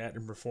only the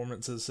acting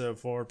performances so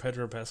far.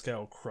 Pedro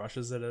Pascal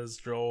crushes it as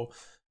Joel.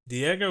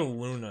 Diego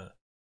Luna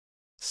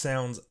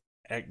sounds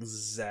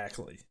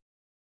exactly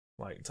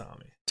like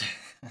Tommy.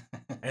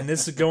 And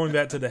this is going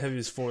back to the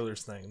heavy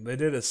spoilers thing. They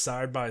did a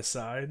side by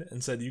side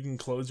and said you can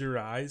close your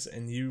eyes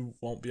and you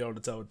won't be able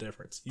to tell a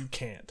difference. You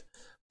can't.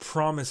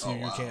 Promise you, Oh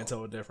you can't wow.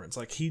 tell a difference.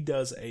 Like, he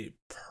does a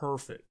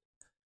perfect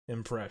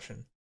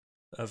impression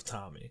of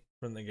Tommy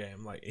from the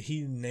game. Like,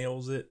 he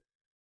nails it.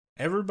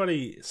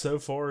 Everybody so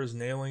far is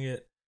nailing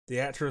it. The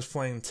actress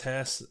playing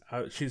Tess,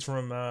 she's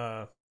from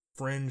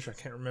Fringe. I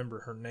can't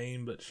remember her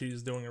name, but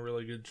she's doing a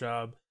really good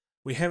job.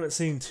 We haven't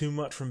seen too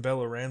much from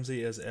Bella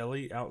Ramsey as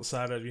Ellie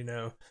outside of,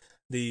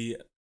 the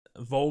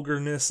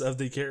vulgarness of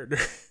the character,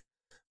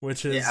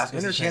 which Yeah, I is was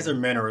gonna say she has her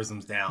entertaining.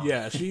 mannerisms down.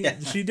 Yeah, she Yeah.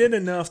 she did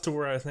enough to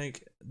where I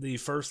think the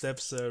first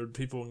episode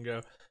people can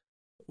go,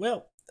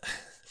 well,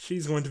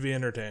 she's going to be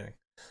entertaining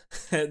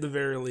at the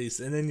very least,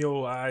 and then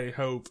you'll, I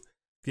hope,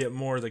 get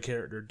more of the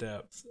character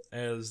depth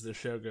as the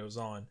show goes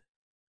on.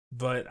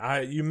 But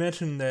you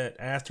mentioned that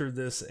after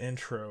this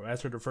intro,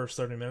 after the first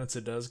 30 minutes,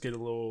 it does get a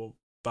little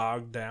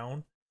bogged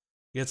down,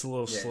 gets a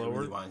little Yeah, it really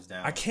slower. winds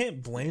I down.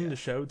 can't blame Yeah. the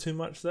show too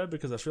much though,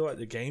 because I feel like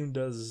the game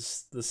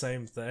does the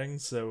same thing.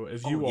 So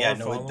if Oh you yeah, are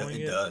no, following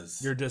it it,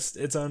 does. you're just,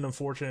 it's an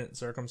unfortunate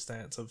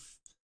circumstance of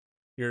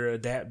you're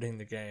adapting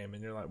the game,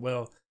 and you're like,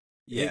 well,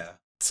 Yeah.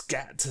 it's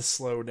got to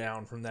slow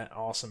down from that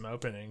awesome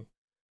opening.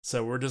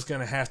 So we're just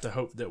gonna have to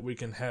hope that we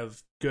can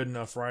have good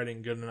enough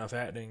writing, good enough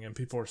acting, and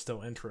people are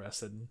still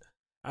interested. And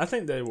I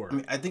think they I were.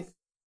 mean, I think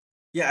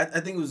yeah, I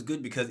think it was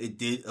good because it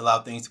did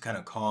allow things to kind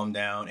of calm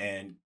down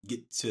and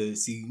get to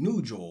see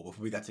new Joel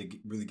before we got to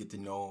really get to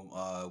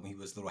know when he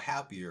was a little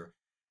happier.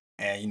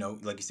 And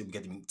like you said, we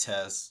got to meet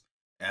Tess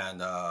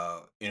and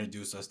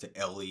introduce us to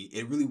Ellie.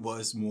 It really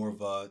was more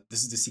of a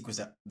this is the sequence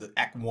that the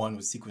Act One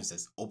was sequence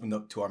that's opened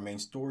up to our main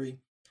story.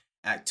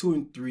 Act two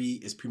and three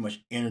is pretty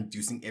much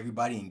introducing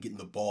everybody and getting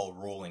the ball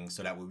rolling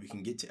so that way we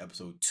can get to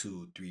episode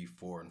two, three,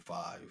 four, and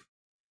five.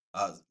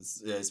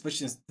 Especially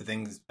since the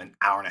thing's an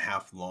hour and a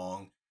half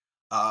long.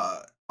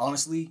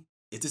 Honestly,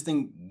 if this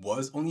thing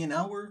was only an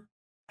hour,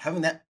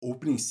 having that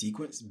opening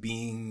sequence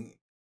being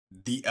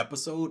the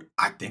episode,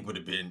 I think would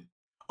have been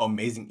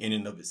amazing in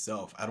and of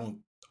itself. I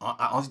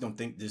honestly don't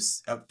think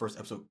this first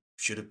episode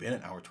should have been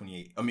an hour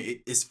 28. I mean,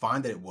 it's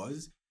fine that it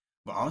was,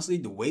 but honestly,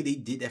 the way they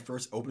did that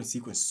first opening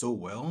sequence so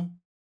well,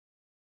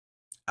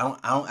 I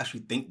don't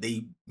actually think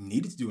they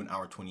needed to do an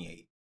hour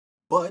 28.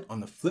 But on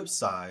the flip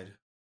side,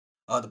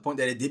 the point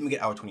that it did make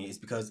it hour 28 is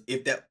because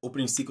if that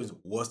opening sequence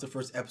was the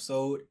first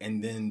episode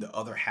and then the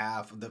other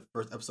half of the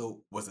first episode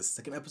was the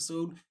second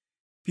episode,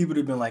 people would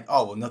have been like,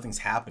 oh, well, nothing's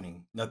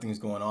happening. Nothing's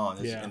going on.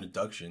 This is Yeah.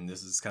 introduction.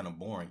 This is kind of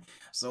boring.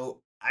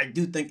 So I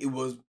do think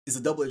it's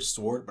a double edged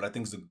sword, but I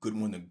think it's a good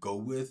one to go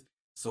with.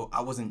 So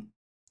I wasn't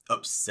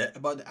upset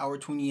about the hour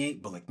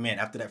 28, but like, man,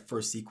 after that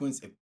first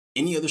sequence, if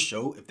any other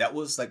show, if that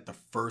was like the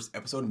first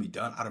episode to be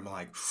done, I'd have been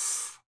like,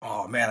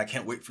 oh man, I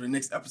can't wait for the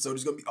next episode.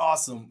 It's going to be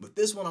awesome. But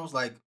this one, I was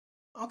like,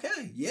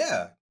 okay,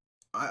 yeah,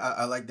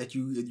 I like that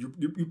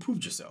you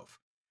proved yourself.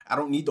 I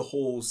don't need the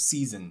whole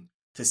season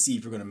to see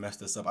if you're gonna mess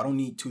this up. I don't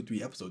need 2 or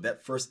 3 episodes.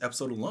 That first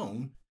episode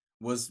alone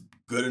was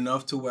good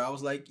enough to where I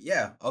was like,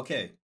 yeah,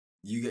 okay,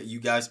 you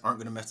guys aren't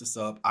gonna mess this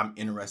up. I'm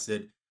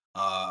interested.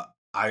 I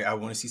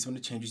want to see some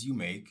of the changes you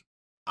make.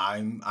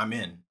 I'm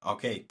in.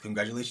 Okay,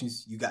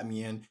 congratulations, you got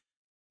me in.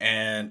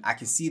 And I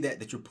can see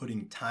that you're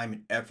putting time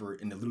and effort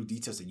in the little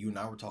details that you and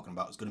I were talking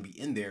about is going to be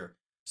in there.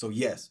 So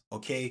yes,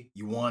 okay,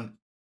 you won.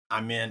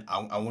 I'm in.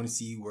 I want to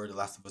see where The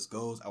Last of Us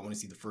goes. I want to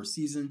see the first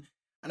season,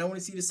 and I want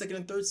to see the second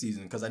and third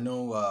season because I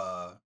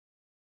know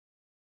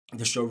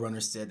the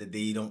showrunner said that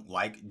they don't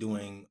like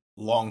doing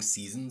long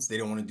seasons. They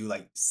don't want to do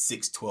like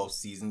 6, 12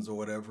 seasons or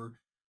whatever.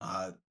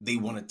 They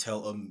want to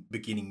tell a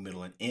beginning,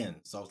 middle, and end.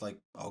 So I was like,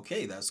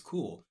 okay, that's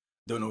cool.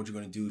 Don't know what you're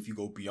going to do if you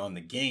go beyond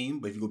the game,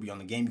 but if you go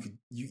beyond the game,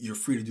 you're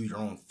free to do your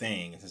own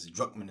thing. And since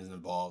Druckmann is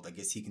involved, I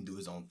guess he can do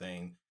his own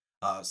thing.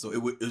 So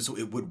it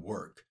would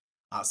work.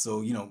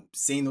 So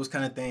seeing those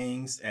kind of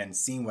things and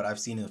seeing what I've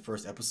seen in the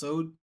first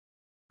episode,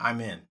 I'm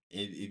in.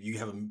 If you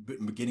have a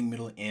beginning,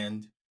 middle, and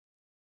end,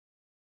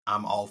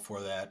 I'm all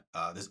for that.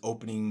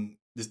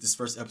 This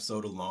first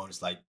episode alone,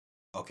 it's like,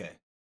 okay,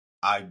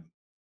 I,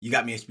 you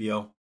got me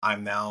HBO.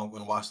 I'm now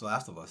gonna watch The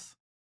Last of Us.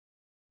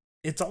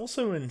 It's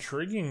also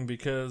intriguing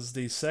because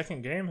the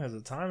second game has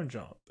a time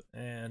jump,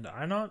 and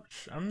I'm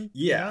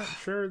Yeah, not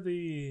sure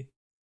the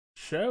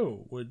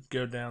show would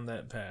go down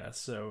that path.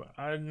 So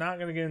I'm not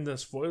gonna get into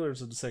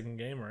spoilers of the second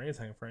game or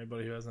anything for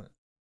anybody who hasn't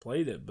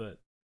played it, but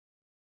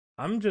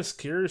I'm just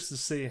curious to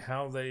see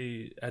how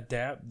they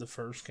adapt the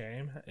first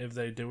game. If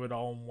they do it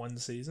all in one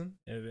season,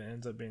 if it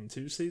ends up being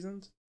 2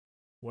 seasons,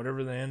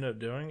 whatever they end up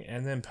doing,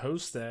 and then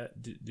post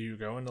that, do you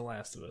go into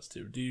Last of Us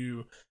 2? Do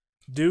you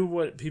do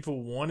what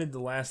people wanted The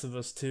Last of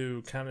Us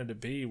 2 kind of to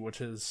be,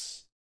 which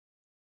is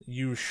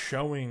you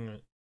showing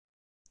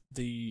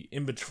the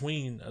in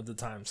between of the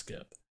time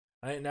skip?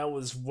 I think that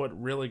was what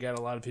really got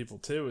a lot of people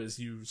too, is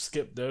you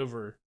skipped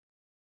over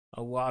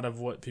a lot of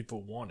what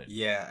people wanted.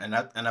 yeah, and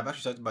I've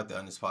actually talked about that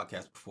on this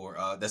podcast before.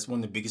 That's one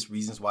of the biggest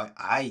reasons why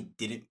I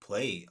didn't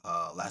play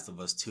Last of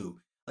Us 2.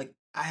 Like,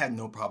 I had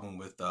no problem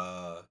with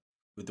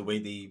with the way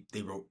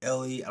they wrote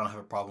Ellie. I don't have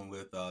a problem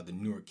with the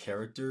newer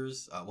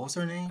characters. What was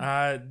her name?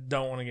 I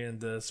don't want to get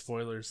into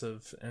spoilers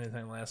of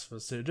anything Last of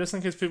Us 2, just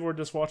in case people are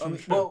just watching the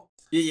show. Well,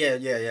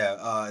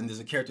 yeah. And there's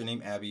a character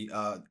named Abby.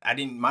 I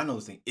didn't mind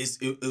those things.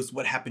 It was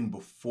what happened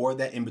before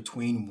that, in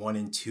between 1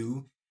 and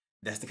 2.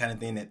 That's the kind of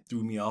thing that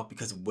threw me off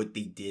because of what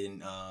they did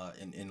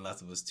in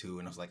Last of Us 2,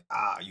 and I was like,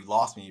 you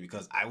lost me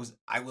because I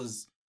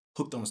was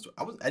hooked on the story.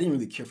 I didn't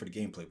really care for the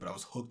gameplay, but I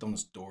was hooked on the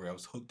story. I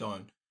was hooked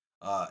on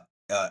uh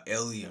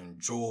Ellie and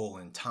Joel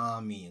and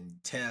Tommy and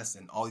Tess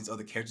and all these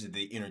other characters that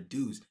they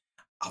introduced.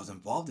 I was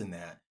involved in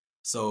that.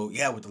 So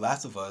yeah, with The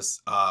Last of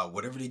Us,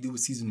 whatever they do with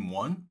season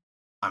 1,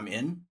 I'm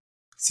in.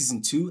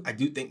 Season 2, I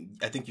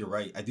think you're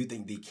right. I do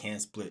think they can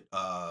split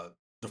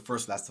the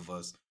first Last of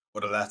Us,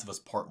 or The Last of Us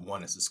Part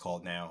 1 as it's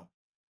called now.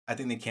 I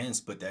think they can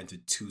split that into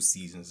 2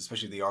 seasons,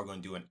 especially if they are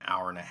going to do an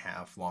hour and a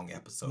half long Not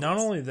episodes.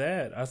 only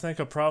that, I think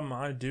a problem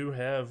I do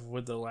have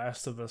with The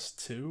Last of Us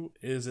 2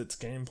 is its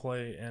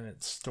gameplay and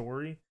its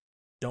story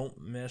don't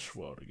mesh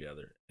well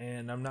together.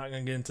 And I'm not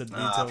going to get into the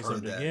I've details of heard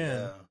it that,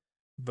 again, yeah.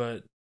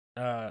 but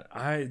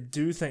I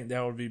do think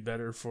that would be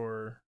better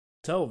for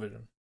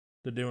television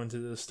to do into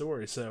this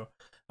story. So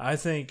I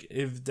think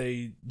if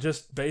they,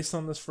 just based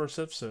on this first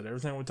episode,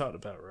 everything we talked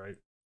about, right?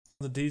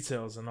 The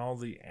details and all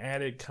the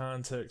added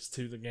context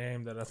to the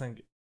game that I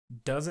think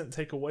doesn't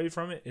take away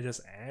from it, it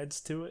just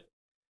adds to it.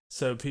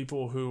 So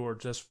people who are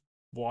just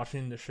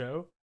watching the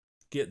show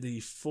get the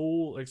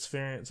full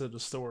experience of the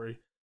story.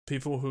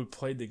 People who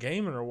played the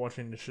game and are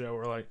watching the show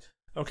are like,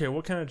 okay,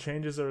 what kind of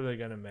changes are they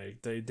going to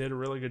make? They did a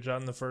really good job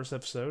in the first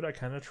episode. I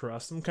kind of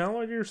trust them, kind of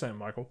like you're saying,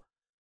 Michael.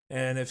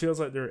 And it feels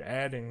like they're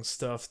adding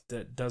stuff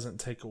that doesn't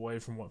take away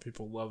from what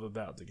people love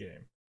about the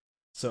game.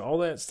 So all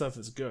that stuff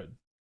is good.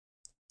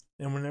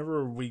 And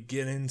whenever we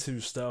get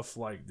into stuff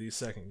like the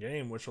second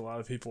game, which a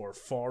lot of people are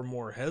far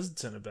more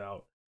hesitant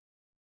about,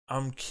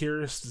 I'm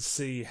curious to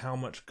see how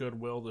much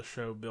goodwill the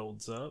show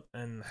builds up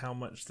and how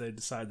much they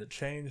decide to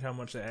change, how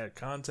much they add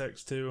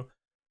context to,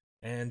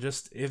 and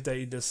just if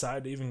they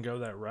decide to even go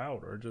that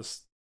route or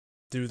just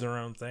do their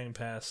own thing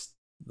past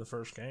the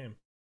first game.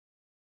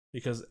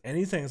 Because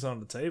anything's on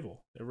the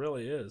table. It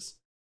really is.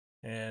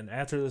 And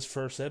after this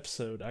first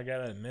episode, I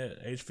gotta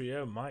admit,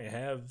 HBO might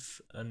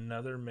have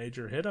another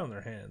major hit on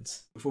their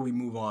hands. Before we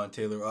move on,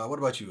 Taylor, what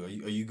about you? Are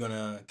you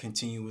gonna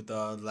continue with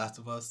The Last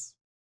of Us?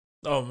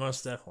 Oh,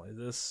 most definitely.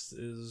 This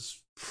is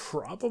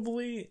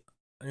probably,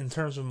 in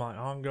terms of my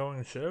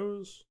ongoing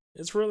shows,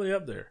 it's really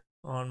up there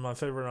on my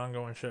favorite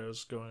ongoing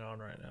shows going on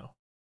right now.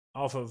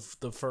 Off of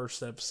the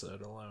first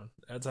episode alone.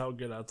 That's how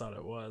good I thought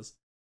it was.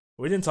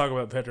 We didn't talk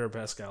about Pedro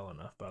Pascal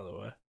enough, by the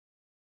way.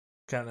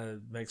 Kind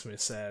of makes me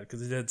sad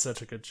because he did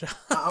such a good job.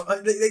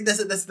 That's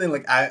the thing.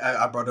 Like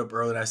I brought up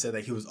earlier, and I said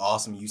that he was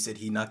awesome. You said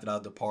he knocked it out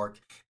of the park.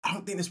 I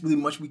don't think there's really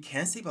much we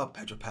can say about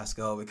Pedro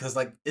Pascal because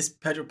like it's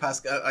Pedro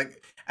Pascal.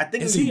 Like I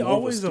think Is it'd be he more of a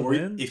always a story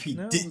win? if he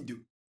No. didn't do.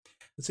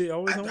 Is he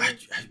always a win?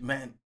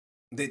 Man,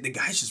 the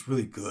guy's just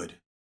really good.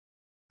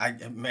 I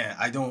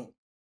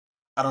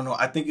don't know.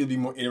 I think it'd be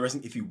more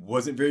interesting if he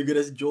wasn't very good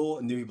as Joel,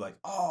 and then we'd be like,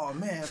 oh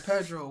man,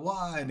 Pedro,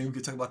 why? And then we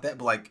could talk about that.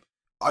 But like,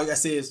 all you gotta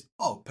say is,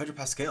 oh, Pedro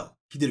Pascal,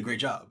 he did a great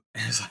job.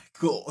 And it's like,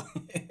 cool.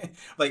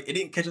 Like it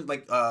didn't catch it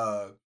like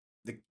the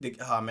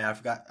oh man, I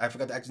forgot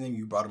the actor's name.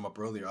 You brought him up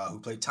earlier. Who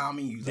played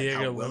Tommy? You like how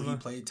Diego well he Luna.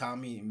 played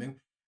Tommy.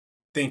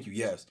 Thank you.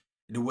 Yes,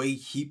 the way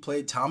he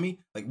played Tommy,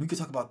 like we could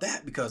talk about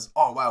that because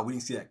oh wow, we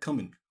didn't see that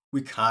coming.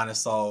 We kind of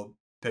saw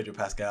Pedro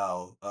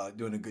Pascal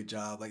doing a good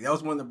job. Like that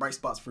was one of the bright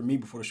spots for me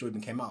before the show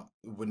even came out.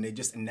 When they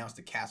just announced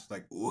the cast,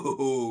 like,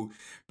 ooh,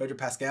 Pedro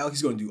Pascal,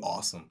 he's gonna do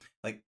awesome.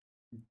 Like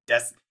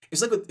that's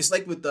it's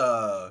like with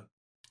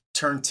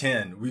Turn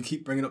 10. We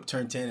keep bringing up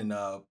Turn 10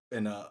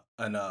 in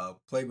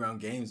playground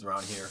games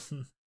around here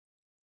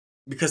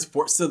because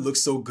Forza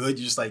looks so good.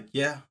 You're just like,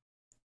 yeah,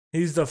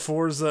 He's the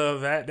Forza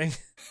of acting.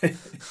 yeah.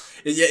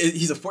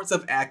 He's a Forza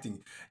of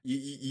acting.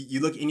 You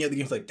look at any other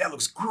games like that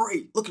looks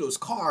great. Look at those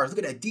cars. Look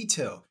at that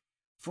detail.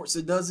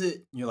 Forza does it.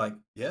 And you're like,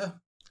 yeah,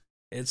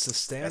 It's the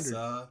that's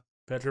standard.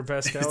 Pedro it's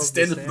Pascal the is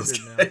the standard for those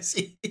standard now. guys.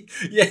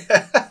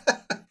 Yeah.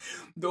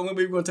 The only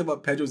way we're gonna talk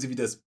about Pedro is if he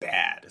does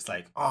bad. It's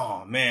like,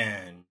 oh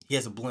man, he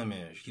has a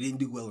blemish. He didn't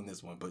do well in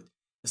this one, but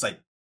it's like,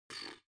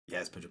 yeah,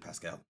 it's Pedro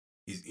Pascal.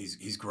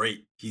 He's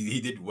great. He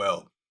did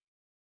well.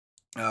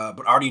 But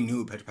I already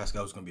knew Pedro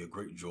Pascal was gonna be a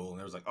great Joel,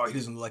 and I was like, oh, he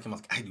doesn't look like him. I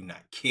was like, I do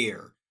not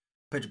care.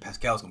 Pedro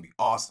Pascal is gonna be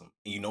awesome,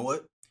 and you know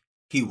what?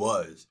 He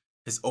was.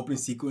 His opening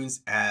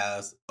sequence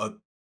as a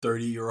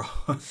 30-year-old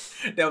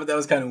that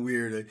was kind of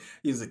weird.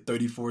 He was like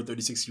 34,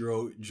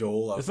 36-year-old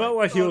Joel. I It was felt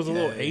like, like he was a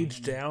little okay.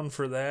 aged down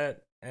for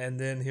that, and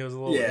then he was a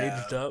little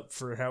Yeah. aged up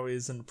for how he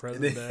is in the And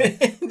present then- day.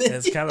 and And then-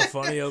 it's kind of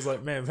funny. I was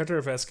like, man,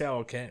 Pedro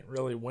Pascal can't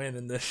really win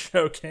in this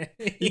show, can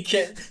He he?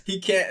 can't.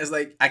 It's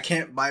like I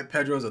can't buy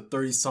Pedro as a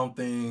 30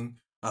 something.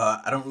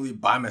 I don't really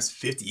buy him as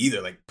 50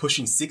 either. Like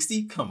pushing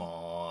 60. Come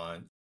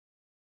on.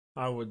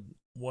 I would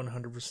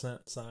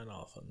 100% sign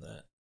off on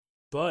that.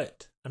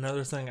 But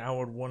another thing I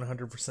would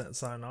 100%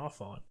 sign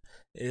off on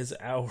is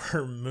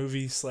our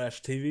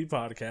movie/TV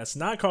podcast,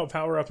 not called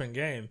Power Up in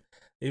Game,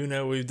 even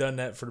though we've done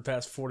that for the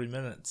past 40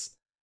 minutes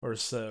or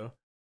so.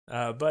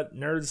 But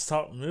Nerds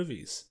Talk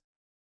Movies.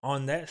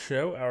 On that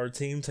show, our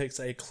team takes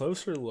a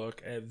closer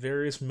look at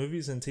various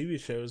movies and TV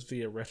shows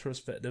via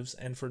retrospectives,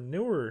 and for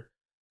newer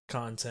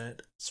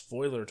content,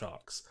 spoiler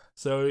talks.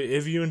 So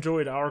if you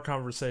enjoyed our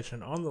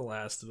conversation on The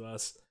Last of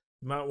Us,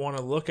 you might want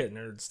to look at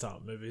Nerds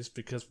Talk Movies,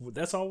 because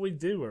that's all we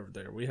do over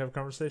there. We have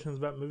conversations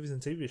about movies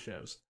and TV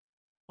shows.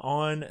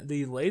 On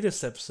the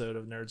latest episode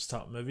of Nerds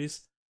Talk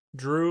Movies,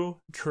 Drew,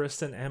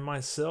 Tristan, and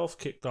myself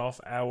kicked off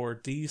our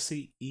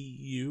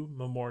DCEU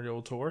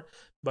Memorial Tour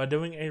by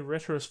doing a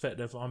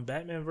retrospective on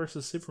Batman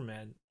vs.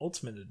 Superman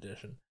Ultimate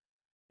Edition.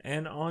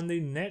 And on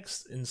the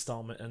next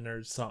installment of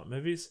Nerds Talk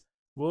Movies,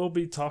 we'll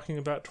be talking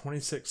about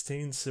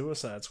 2016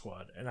 Suicide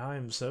Squad. And I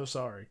am so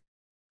sorry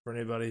for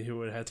anybody who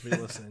would have to be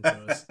listening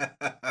to us.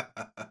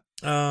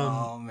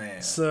 Oh,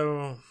 man.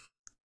 So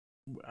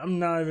I'm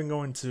not even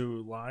going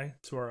to lie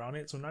to our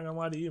audience. I'm not going to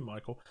lie to you,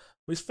 Michael.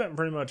 We spent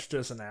pretty much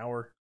just an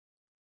hour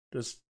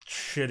just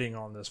shitting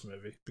on this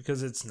movie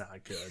because it's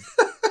not good.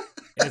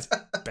 It's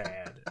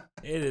bad.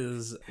 It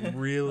is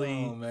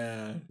really, oh,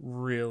 man.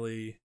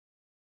 really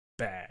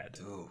bad.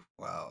 Ooh,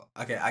 wow.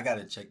 Okay, I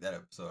gotta check that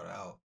episode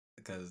out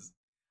because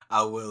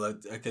I will.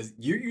 Because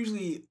you're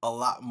usually a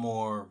lot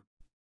more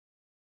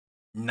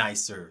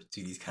nicer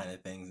to these kind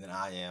of things than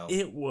I am.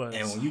 It was,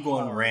 and when you go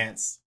on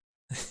rants.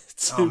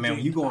 Oh man,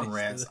 when you go on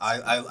rants,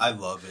 I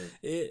love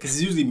it because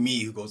it's usually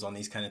me who goes on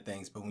these kind of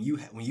things. But when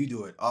you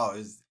do it,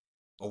 it's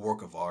a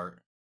work of art.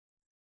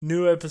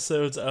 New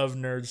episodes of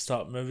Nerds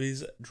Talk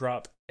Movies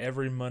drop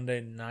every Monday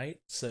night,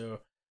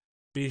 so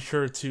be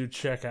sure to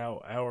check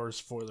out our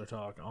spoiler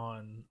talk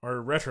on,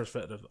 or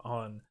retrospective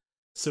on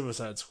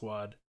Suicide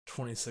Squad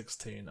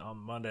 2016 on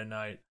Monday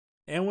night.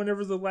 And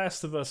whenever The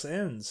Last of Us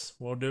ends,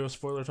 we'll do a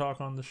spoiler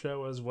talk on the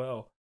show as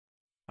well.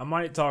 I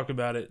might talk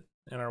about it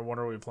in our What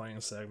Are We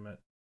Playing segment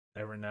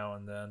every now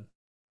and then.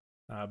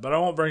 But I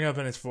won't bring up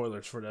any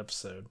spoilers for the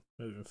episode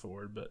moving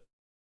forward. But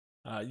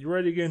you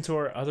ready to get into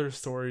our other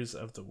stories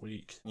of the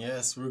week?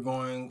 Yes, we're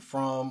going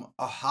from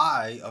a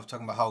high of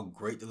talking about how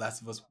great The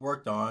Last of Us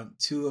worked on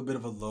to a bit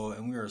of a low,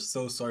 and we are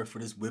so sorry for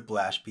this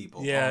whiplash,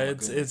 people. Yeah,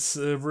 it's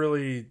a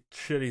really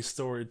shitty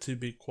story, to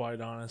be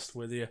quite honest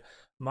with you.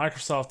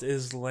 Microsoft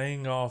is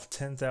laying off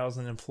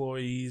 10,000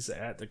 employees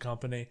at the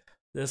company.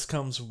 This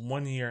comes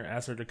 1 year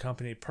after the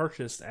company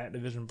purchased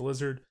Activision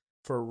Blizzard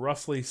for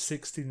roughly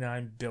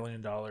 $69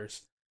 billion.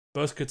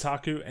 Both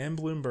Kotaku and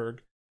Bloomberg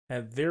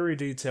have very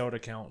detailed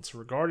accounts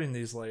regarding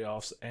these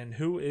layoffs and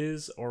who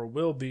is or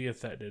will be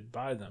affected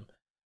by them.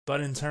 But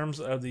in terms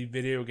of the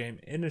video game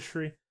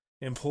industry,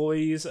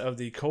 employees of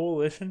the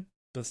Coalition,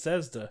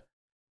 Bethesda,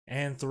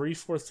 and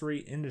 343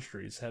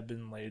 Industries have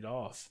been laid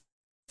off.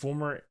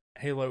 Former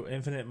Halo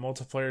Infinite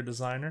multiplayer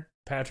designer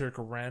Patrick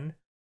Wren,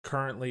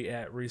 currently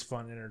at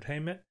Respawn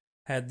Entertainment,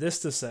 had this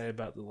to say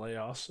about the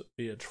layoffs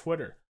via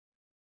Twitter.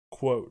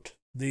 Quote,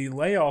 "The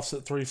layoffs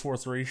at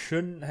 343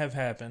 shouldn't have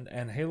happened,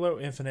 and Halo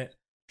Infinite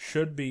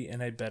should be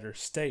in a better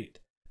state.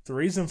 The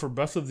reason for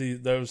both of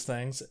those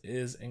things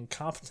is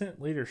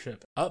incompetent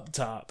leadership up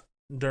top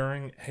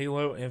during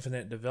Halo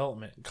Infinite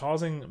development,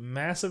 causing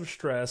massive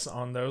stress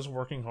on those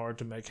working hard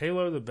to make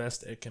Halo the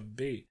best it can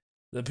be.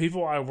 The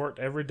people I worked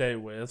every day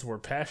with were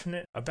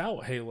passionate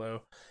about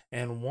Halo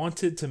and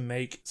wanted to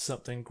make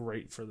something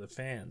great for the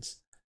fans.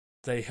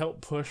 They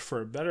helped push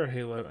for a better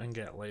Halo and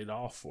got laid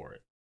off for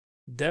it.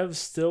 Dev's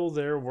still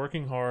there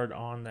working hard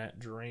on that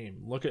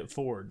dream. Look at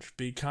Forge.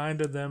 Be kind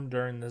to them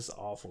during this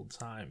awful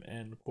time."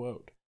 End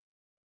quote.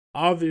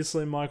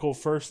 Obviously, Michael,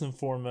 first and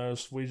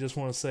foremost, we just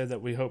want to say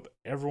that we hope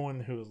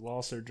everyone who has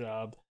lost their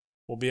job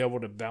will be able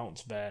to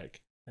bounce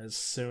back as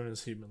soon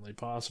as humanly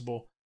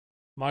possible.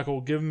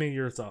 Michael, give me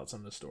your thoughts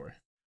on this story.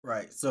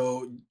 Right.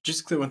 So just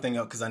to clear one thing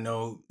up, because I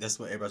know that's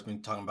what everybody's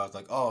been talking about. It's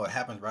like, it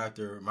happened right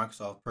after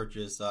Microsoft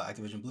purchased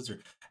Activision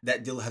Blizzard.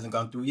 That deal hasn't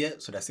gone through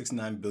yet, so that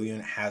 $69 billion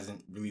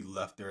hasn't really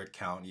left their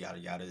account. Yada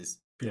yada is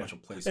pretty much a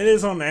place. It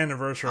is on the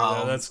anniversary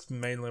though. That's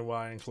mainly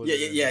why I included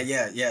it. Yeah.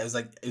 It was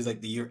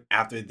like the year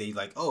after they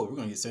we're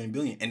gonna get $70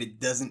 billion, and it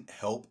doesn't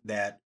help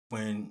that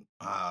when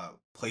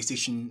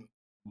PlayStation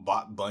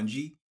bought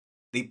Bungie,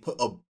 they put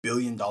 $1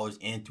 billion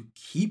in to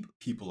keep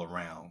people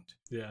around.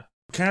 Yeah.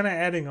 Kind of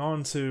adding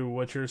on to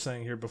what you're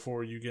saying here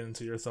before you get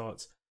into your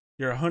thoughts,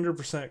 you're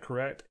 100%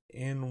 correct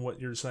in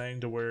what you're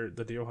saying to where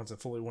the deal hasn't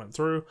fully went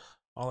through,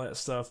 all that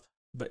stuff.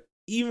 But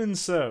even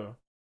so,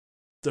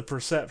 the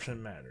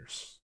perception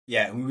matters.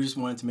 Yeah, and we just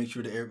wanted to make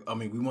sure that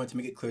we wanted to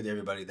make it clear to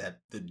everybody that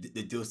the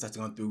deal has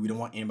gone through. We don't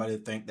want anybody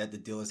to think that the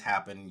deal has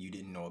happened and you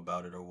didn't know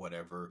about it or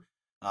whatever.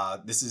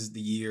 This is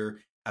the year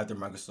after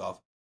Microsoft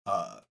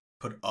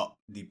put up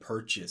the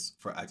purchase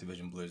for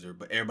Activision Blizzard,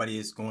 but everybody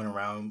is going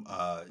around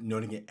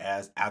noting it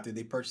as after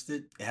they purchased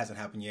it. It hasn't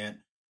happened yet,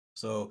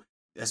 so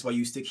that's why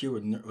you stick here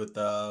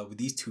with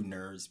these two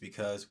nerds,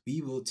 because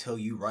we will tell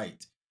you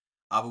right.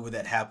 But with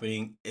that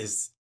happening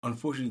is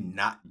unfortunately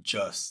not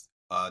just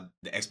the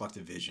Xbox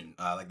division.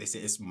 Like they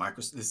said, it's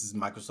Microsoft. This is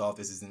Microsoft.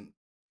 This isn't.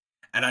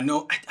 And I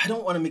know I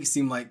don't want to make it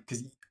seem like,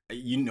 because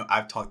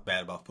I've talked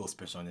bad about Phil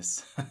Spencer on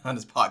this on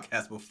this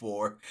podcast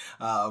before.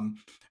 Um,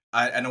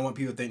 I don't want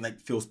people to think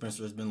like Phil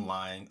Spencer has been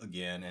lying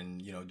again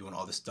and doing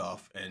all this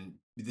stuff. And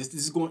this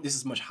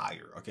is much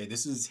higher. Okay,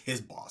 this is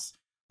his boss.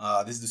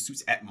 This is the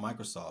suits at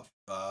Microsoft.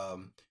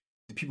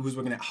 The people who's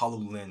working at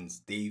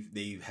HoloLens,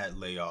 they've had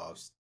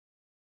layoffs.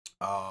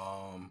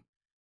 Um,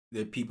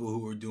 the people who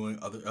were doing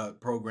other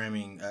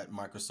programming at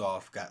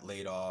Microsoft got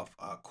laid off.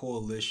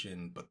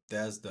 Coalition,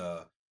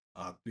 Bethesda,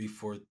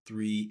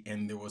 343,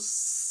 and there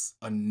was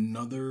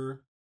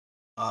another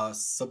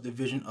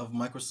subdivision of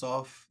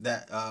Microsoft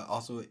that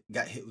also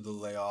got hit with a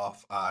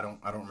layoff. I don't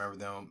remember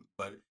them,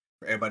 but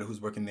for everybody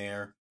who's working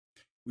there,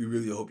 we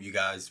really hope you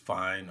guys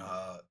find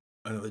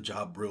another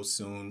job real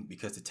soon,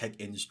 because the tech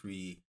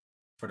industry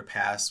for the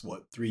past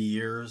 3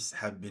 years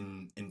have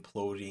been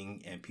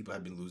imploding, and people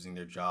have been losing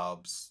their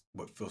jobs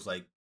what feels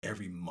like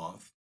every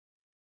month.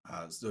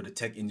 So the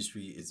tech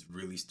industry is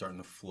really starting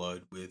to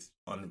flood with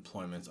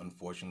unemployment,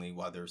 unfortunately,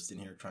 while they're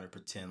sitting here trying to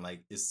pretend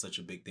like it's such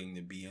a big thing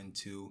to be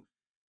into.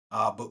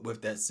 But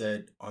with that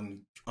said,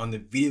 on the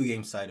video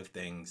game side of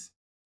things,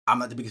 I'm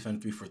not the biggest fan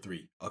of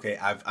 343. Okay,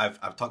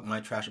 I've talked my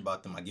trash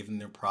about them. I give them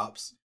their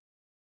props.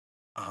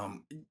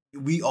 Um,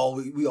 we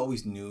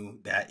always knew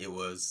that it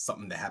was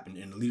something that happened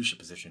in a leadership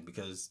position,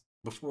 because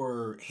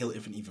before Halo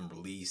Infinite even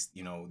released,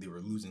 they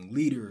were losing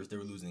leaders, they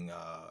were losing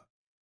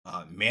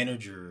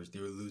managers, they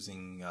were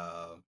losing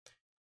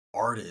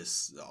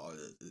artists,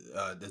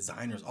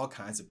 designers, all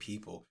kinds of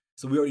people.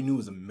 So we already knew it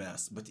was a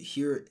mess. But to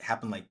hear it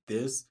happen like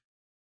this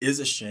is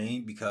a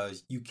shame,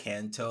 because you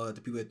can tell that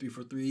the people at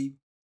 343,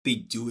 they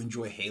do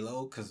enjoy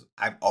Halo, because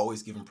I've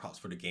always given props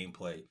for the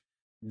gameplay.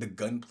 The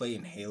gunplay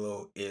in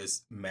Halo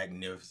is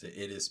magnificent.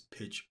 It is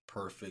pitch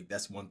perfect.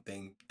 That's one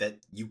thing that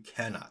you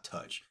cannot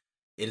touch.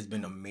 It has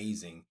been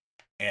amazing.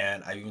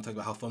 And I even talked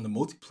about how fun the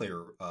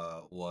multiplayer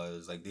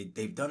was. Like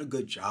they've done a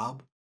good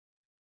job.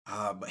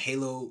 But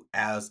Halo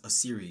as a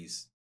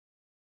series,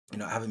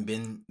 I haven't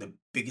been the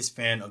biggest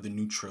fan of the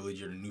new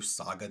trilogy or the new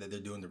saga that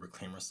they're doing, the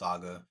Reclaimer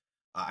saga.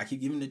 I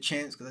keep giving it a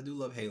chance because I do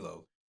love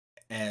Halo.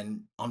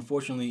 And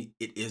unfortunately,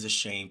 it is a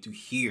shame to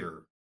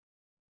hear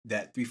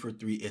that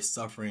 343 is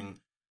suffering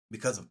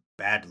because of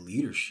bad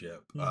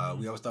leadership. Mm-hmm.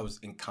 We always thought it was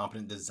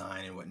incompetent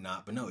design and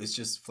whatnot, but no, it's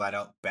just flat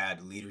out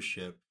bad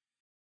leadership.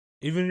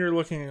 Even you're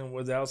looking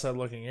with the outside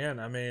looking in.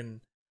 I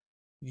mean,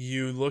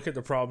 you look at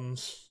the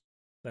problems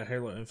that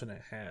Halo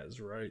Infinite has,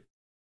 right?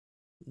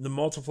 The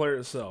multiplayer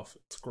itself,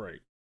 it's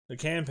great. The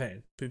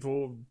campaign,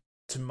 people,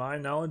 to my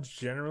knowledge,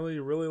 generally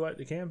really like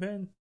the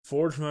campaign.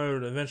 Forge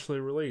mode eventually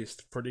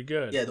released, pretty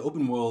good. Yeah, the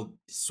open world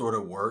sort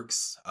of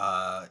works.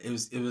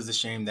 It was a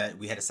shame that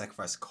we had to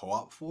sacrifice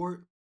co-op for it.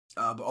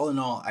 But all in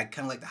all, I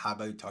kind of like the high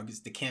value targets.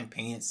 The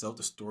campaign itself,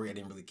 the story, I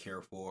didn't really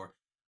care for.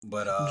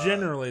 But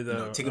Generally,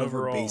 though, taking over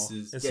overall,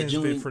 bases. it Yeah, seems to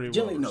be generally, pretty well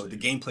generally, no, the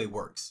received. gameplay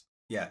works.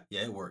 Yeah,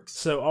 yeah, it works.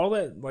 So all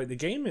that, like the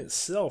game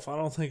itself, I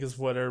don't think is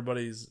what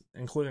everybody's,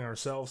 including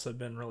ourselves, have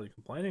been really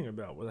complaining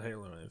about with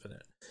Halo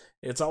Infinite.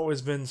 It's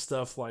always been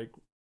stuff like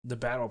the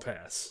battle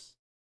pass.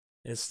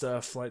 It's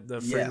stuff like the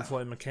free to Yeah.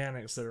 play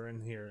mechanics that are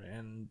in here,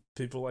 and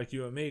people like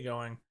you and me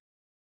going,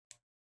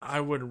 I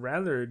would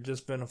rather it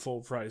just been a full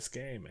price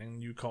game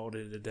and you called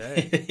it a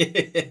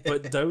day.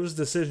 But those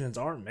decisions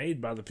aren't made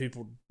by the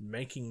people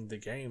making the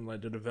game,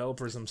 like the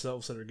developers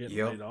themselves that are getting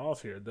Yep. laid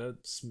off here.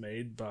 That's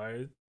made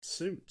by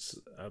suits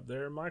up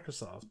there at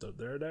Microsoft, up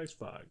there at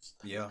Xbox,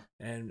 Yeah.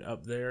 and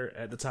up there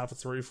at the top of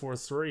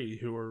 343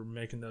 who are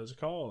making those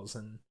calls.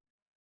 And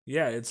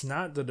yeah, it's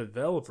not the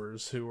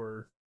developers who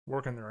are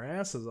working their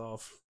asses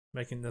off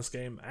making this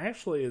game.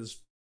 Actually,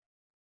 is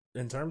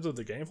in terms of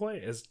the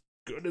gameplay, as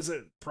good as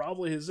it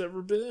probably has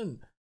ever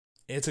been.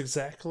 It's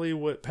exactly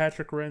what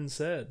Patrick Wren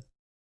said.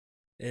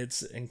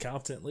 It's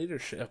incompetent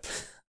leadership.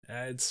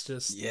 It's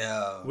just,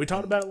 Yeah. we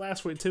talked And about it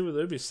last week too with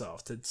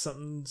Ubisoft. It's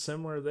something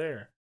similar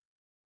there.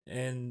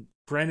 And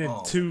granted, oh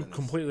my two goodness.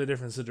 completely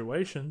different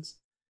situations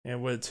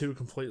and with two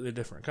completely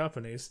different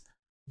companies,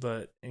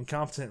 but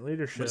incompetent But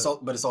leadership, it's all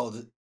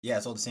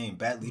the same.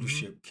 Bad mhm,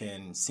 leadership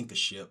can sink a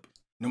ship,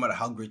 no matter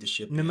how great the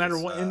ship no matter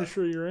is. what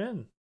industry you're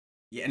in.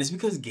 Yeah, and it's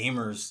because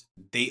gamers,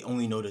 they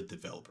only know the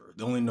developer,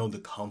 they only know the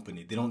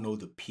company, they don't know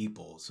the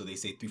people. So they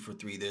say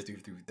 343 this,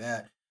 343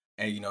 that,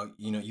 and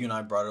you and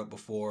I brought it up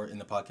before in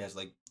the podcast,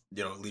 like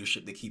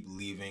leadership, they keep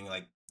leaving,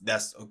 like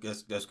that's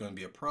going to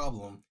be a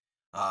problem.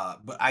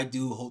 But I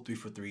do hold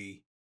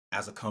 343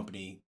 as a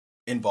company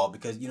involved,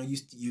 because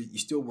you're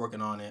still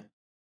working on it.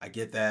 I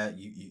get that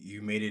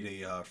you made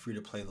it a free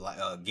to play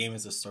game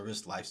as a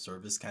service, live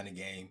service kind of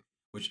game,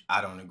 which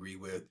I don't agree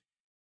with.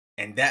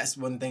 And that's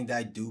one thing that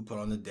I do put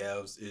on the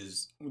devs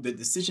is the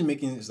decision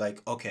making is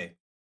like, okay,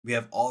 we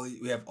have all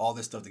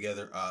this stuff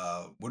together.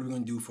 What are we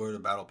gonna do for the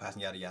battle pass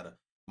and yada yada?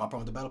 My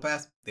problem with the battle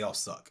pass, they all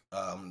suck.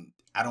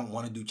 I don't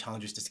want to do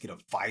challenges just to get a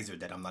visor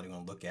that I'm not even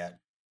gonna look at.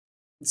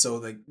 So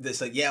like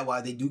this, like yeah,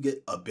 while they do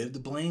get a bit of the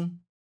blame,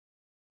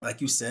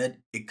 like you said,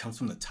 it comes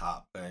from the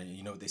top. And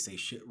you know what they say,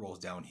 shit rolls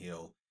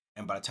downhill.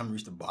 And by the time you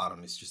reach the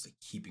bottom, it's just a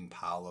keeping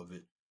pile of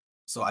it.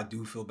 So I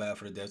do feel bad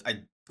for the devs.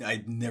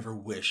 I never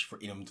wish for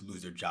anyone to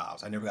lose their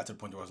jobs. I never got to the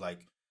point where I was like,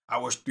 I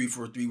wish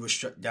 343 was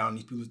shut down.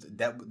 These people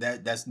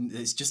that's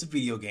it's just a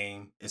video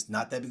game. It's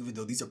not that big of a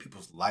deal. These are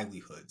people's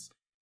livelihoods.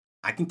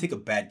 I can take a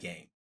bad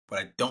game.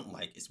 What I don't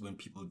like is when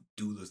people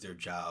do lose their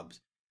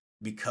jobs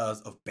because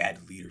of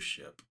bad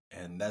leadership,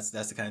 and that's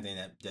the kind of thing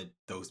that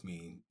throws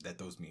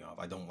me off.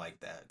 I don't like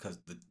that because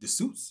the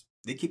suits,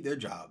 they keep their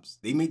jobs.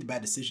 They made the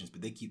bad decisions,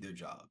 but they keep their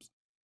jobs,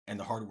 and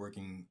the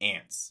hardworking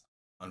ants,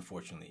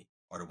 unfortunately,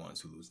 are the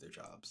ones who lose their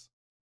jobs.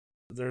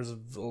 There's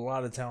a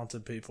lot of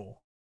talented people,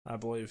 I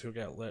believe, who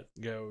got let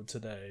go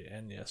today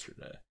and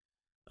yesterday.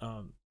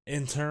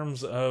 In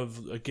terms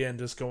of, again,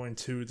 just going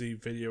to the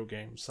video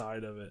game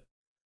side of it,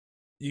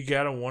 you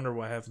gotta wonder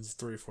what happens to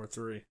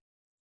 343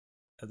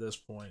 at this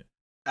point.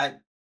 I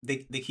they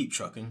keep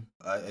trucking.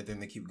 I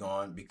think they keep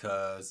going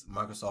because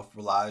Microsoft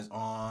relies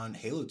on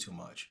Halo too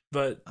much.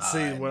 But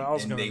see, what I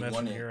was And going to they mention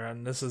want it. here,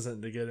 and this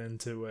isn't to get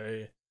into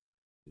a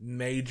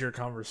major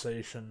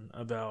conversation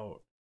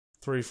about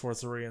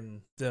 343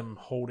 and them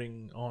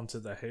holding on to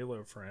the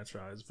Halo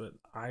franchise, but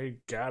I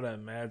gotta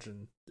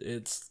imagine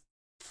it's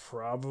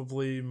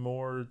probably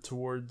more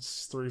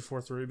towards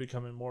 343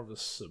 becoming more of a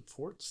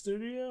support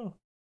studio.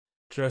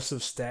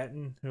 Joseph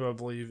Staten, who I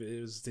believe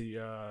is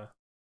the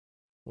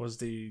was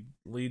the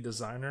lead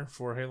designer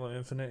for Halo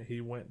Infinite,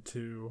 he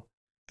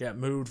got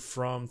moved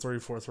from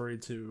 343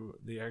 to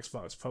the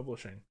Xbox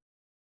publishing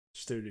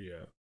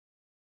studio.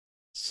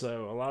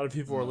 So a lot of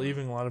people are Mm,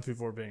 leaving, a lot of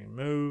people are being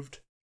moved.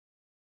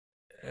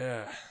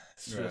 Yeah,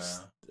 it's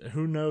just yeah.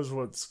 who knows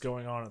what's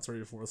going on at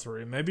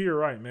 343. Maybe you're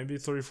right. Maybe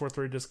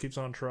 343 just keeps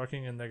on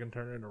trucking and they can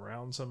turn it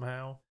around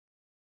somehow.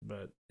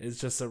 But it's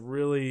just a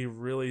really,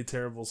 really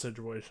terrible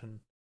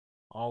situation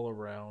all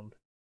around.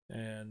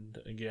 And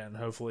again,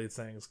 hopefully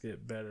things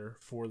get better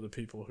for the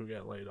people who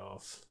got laid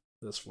off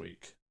this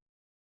week.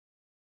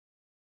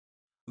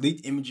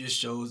 Leaked images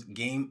shows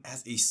game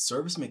as a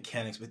service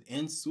mechanics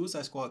within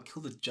Suicide Squad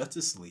Kill the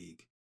Justice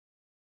League.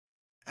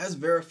 As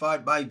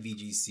verified by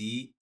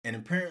VGC, an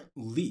apparent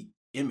leak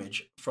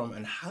image from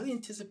an highly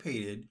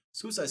anticipated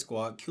Suicide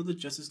Squad Kill the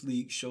Justice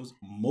League shows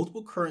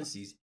multiple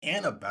currencies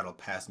and a battle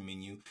pass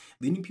menu,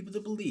 leading people to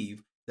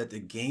believe that the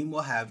game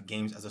will have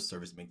games as a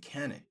service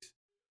mechanics.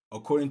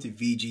 According to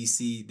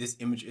VGC, this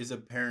image is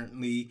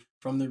apparently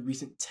from the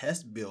recent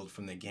test build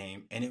from the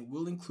game, and it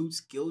will include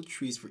skill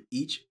trees for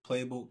each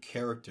playable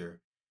character.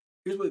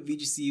 Here's what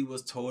VGC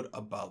was told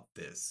about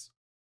this.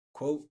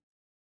 Quote,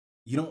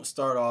 you don't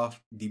start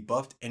off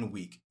debuffed and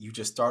weak. You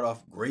just start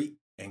off great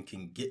and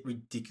can get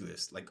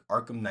ridiculous, like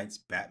Arkham Knight's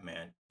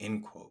Batman.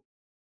 End quote.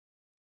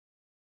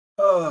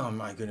 Oh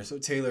my goodness. So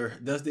Taylor,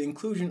 does the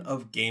inclusion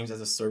of games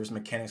as a service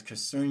mechanics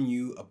concern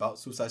you about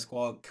Suicide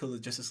Squad Kill the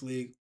Justice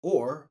League,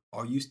 or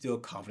are you still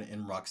confident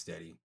in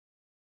Rocksteady?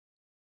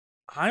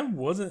 I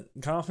wasn't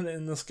confident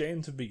in this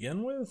game to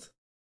begin with.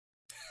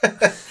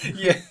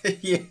 yeah,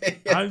 yeah,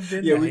 yeah. I've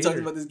been Yeah, the we talked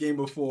hater. about this game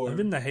I've before.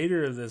 been the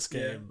hater of this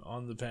Yeah. game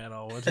on the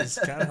panel, which is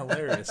kind of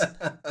hilarious.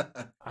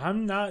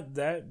 I'm not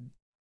that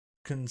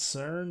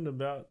concerned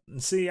about.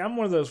 See, I'm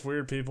one of those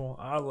weird people.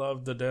 I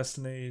love the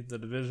Destiny, the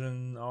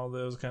Division, all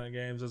those kind of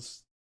games.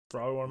 It's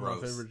probably one of my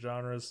Gross. favorite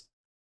genres.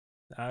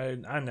 I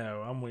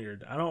know I'm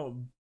weird. I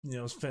don't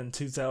spend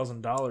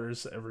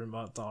 $2,000 every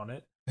month on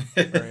it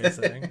or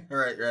anything,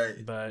 Right,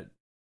 right. but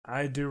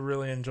I do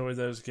really enjoy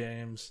those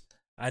games.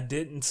 I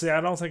didn't see.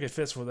 I don't think it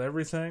fits with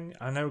everything.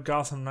 I know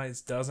Gotham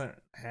Knights doesn't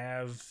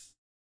have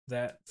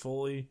that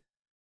fully.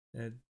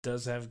 It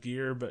does have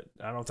gear, but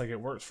I don't think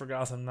it works for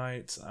Gotham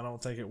Knights. I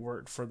don't think it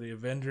worked for the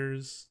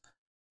Avengers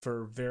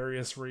for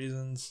various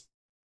reasons.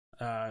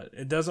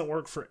 It doesn't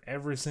work for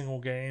every single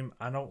game.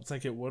 I don't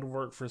think it would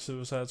work for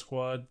Suicide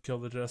Squad, Kill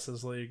the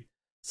Justice League.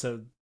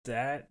 So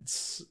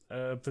that's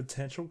a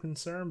potential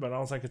concern, but I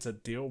don't think it's a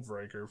deal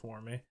breaker for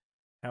me.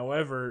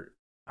 However,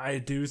 I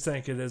do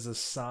think it is a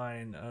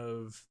sign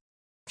of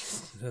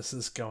this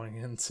is going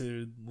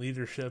into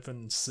leadership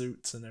and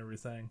suits and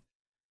everything.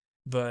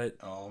 But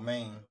Oh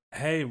man.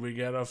 hey, we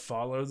gotta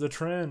follow the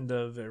trend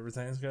of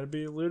everything's gotta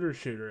be a looter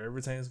shooter.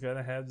 Everything's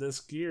gotta have this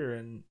gear.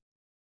 And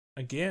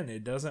again,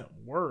 it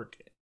doesn't work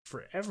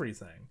for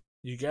everything.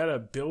 You gotta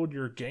build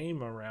your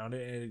game around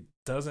it, and it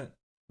doesn't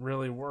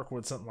really work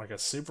with something like a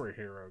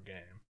superhero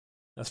game.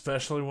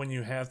 Especially when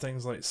you have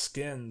things like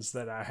skins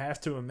that I have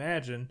to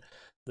imagine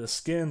the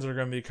skins are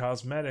going to be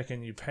cosmetic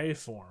and you pay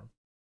for them.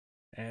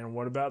 And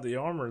what about the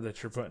armor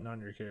that you're putting on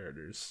your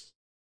characters?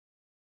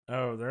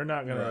 Oh, they're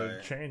not going to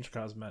Right. change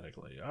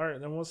cosmetically. All right,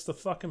 then what's the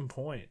fucking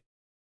point?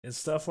 It's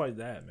stuff like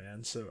that,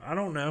 man. So I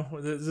don't know.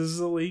 This is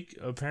a leak,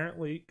 apparent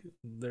leak.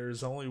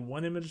 There's only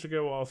one image to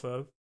go off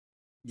of.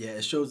 Yeah,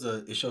 it shows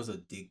a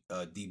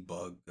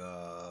debug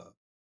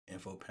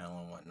info panel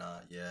and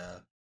whatnot. Yeah.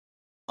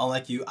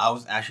 Unlike you, I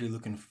was actually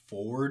looking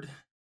forward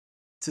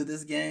to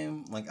this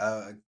game, like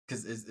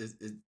because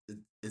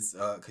it's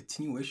a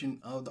continuation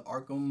of the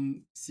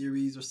Arkham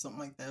series or something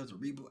like that. It was a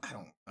reboot.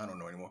 I don't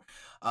know anymore.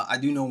 I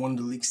do know one of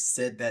the leaks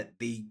said that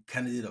they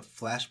kind of did a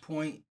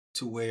flashpoint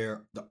to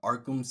where the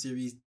Arkham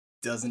series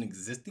doesn't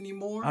exist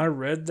anymore. I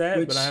read that, but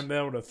I Which, haven't been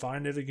able to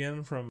find it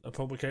again from a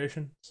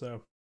publication.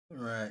 So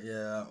right,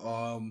 yeah.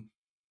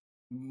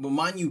 But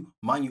mind you,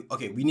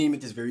 okay, we need to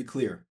make this very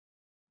clear.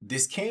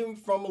 This came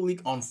from a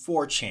leak on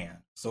 4chan,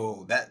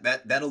 so that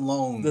the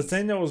alone is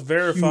thing that was huge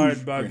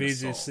verified by grain of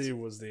salt. VGC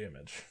was the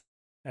image.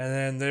 And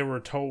then they were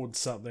told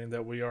something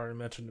that we already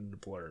mentioned in the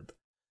blurb.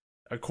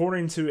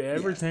 According to Yeah,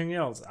 everything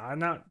else, I'm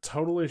not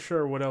totally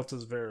sure what else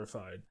is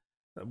verified.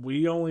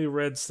 We only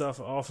read stuff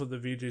off of the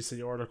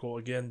VGC article.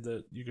 Again,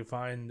 that you can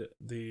find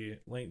the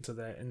link to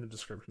that in the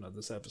description of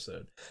this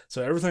episode.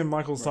 So everything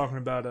Michael's right. talking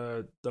about,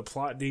 the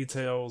plot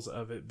details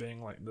of it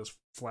being like this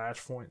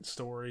Flashpoint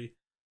story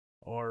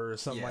or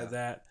something like Yeah,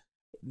 that,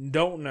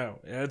 don't know.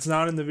 It's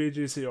not in the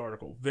VGC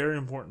article. Very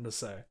important to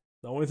say.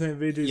 The only thing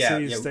yeah,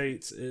 VGC yeah.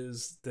 states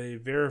is they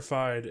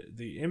verified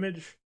the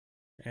image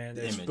and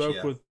The they image, spoke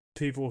yeah. with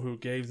people who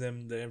gave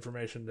them the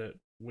information that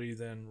we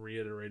then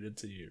reiterated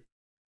to you.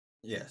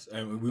 Yes,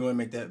 and we want to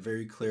make that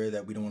very clear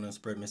that we don't want to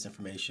spread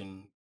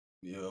misinformation.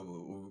 You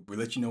know, we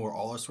let you know where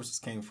all our sources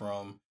came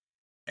from,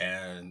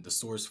 and the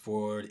source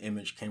for the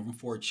image came from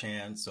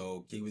 4chan,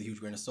 so take it with a huge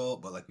grain of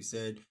salt. But like we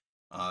said,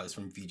 it's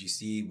from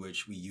VGC,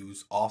 which we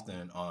use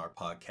often on our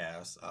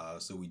podcast.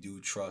 So we do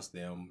trust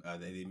them.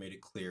 They made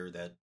it clear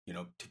that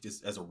take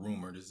this as a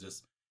rumor. There's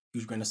just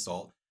huge grain of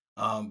salt.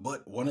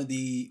 But one of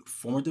the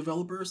former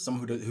developers,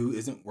 someone who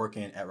isn't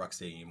working at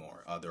Rocksteady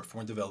anymore, they're a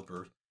former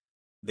developer.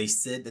 They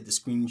said that the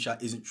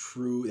screenshot isn't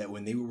true, that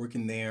when they were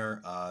working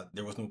there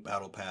was no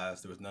battle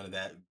pass, there was none of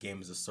that game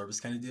as a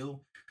service kind of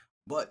deal.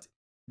 But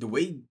the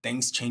way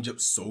things change up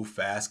so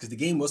fast, because the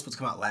game was supposed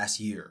to come out last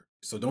year.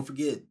 So don't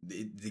forget,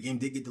 the game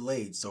did get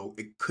delayed. So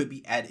it could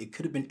be added, it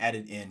could have been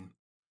added in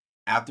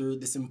after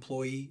this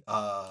employee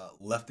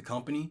left the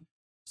company.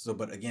 So,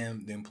 but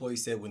again, the employee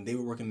said when they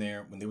were working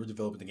there, when they were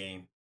developing the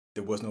game,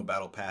 there was no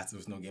battle pass, there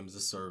was no game as a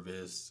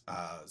service.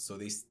 So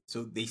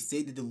they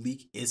say that the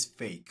leak is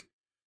fake.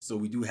 So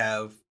we do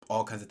have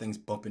all kinds of things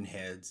bumping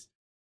heads.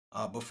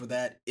 But for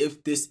that,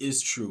 if this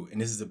is true,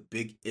 and this is a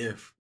big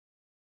if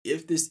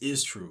this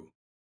is true,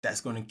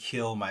 that's going to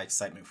kill my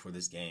excitement for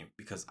this game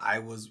because I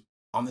was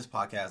on this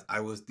podcast,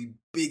 I was the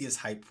biggest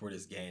hype for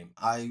this game.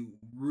 I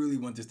really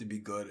want this to be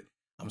good.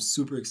 I'm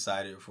super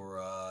excited for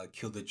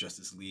Kill the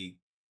Justice League.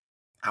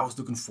 I was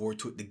looking forward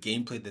to it. The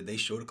gameplay that they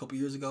showed a couple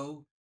years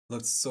ago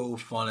looked so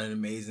fun and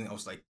amazing. I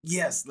was like,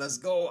 yes, let's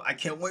go. I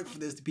can't wait for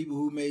this. The people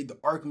who made the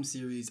Arkham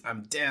series,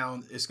 I'm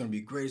down. It's going to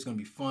be great. It's going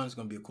to be fun. It's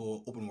going to be a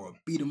cool open world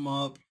beat 'em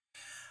up.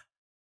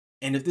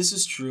 And if this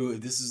is true,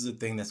 if this is a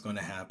thing that's going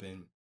to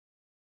happen,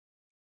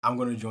 I'm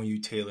going to join you,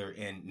 Taylor,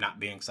 in not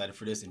being excited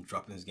for this and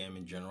dropping this game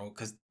in general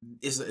because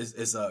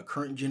it's a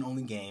current gen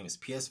only game. It's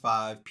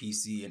PS5,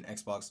 PC, and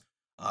Xbox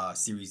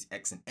Series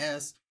X and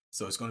S.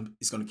 So it's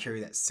gonna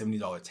carry that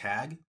 $70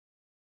 tag.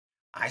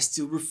 I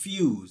still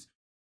refuse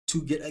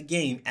to get a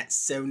game at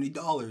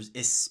 $70,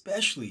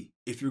 especially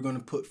if you're gonna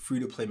put free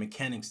to play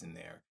mechanics in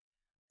there.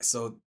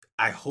 So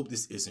I hope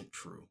this isn't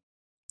true.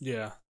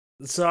 Yeah.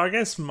 So I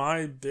guess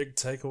my big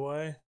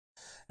takeaway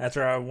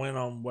after I went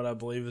on what I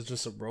believe is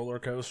just a roller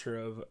coaster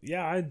of,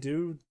 yeah, I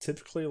do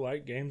typically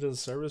like games as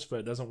a service, but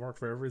it doesn't work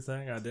for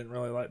everything. I didn't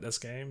really like this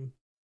game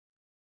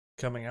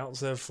coming out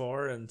so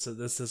far, and so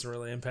this doesn't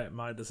really impact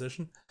my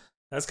decision.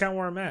 That's kind of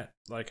where I'm at.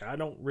 Like, I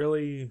don't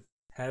really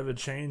have a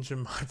change in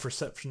my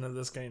perception of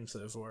this game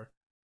so far.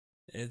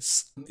 It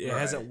Right.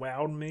 hasn't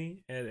wowed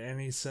me in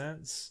any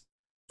sense.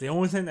 The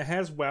only thing that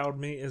has wowed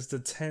me is the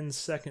 10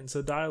 seconds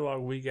of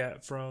dialogue we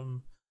got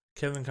from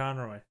Kevin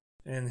Conroy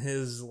in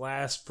his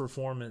last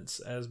performance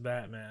as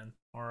Batman.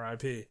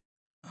 R.I.P.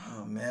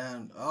 Oh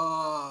man.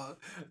 Oh,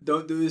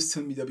 don't do this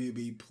to me,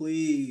 WB,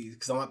 please.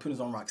 Because I'm not putting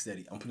this on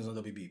Rocksteady. I'm putting this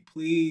on WB.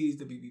 Please,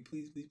 WB,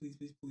 please, please, please,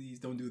 please, please,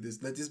 don't do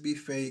this. Let this be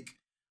fake.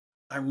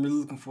 I'm really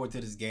looking forward to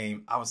this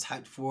game. I was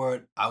hyped for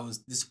it. I was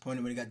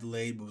disappointed when it got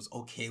delayed, but was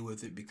okay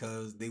with it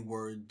because they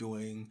were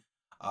doing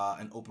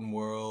an open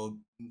world,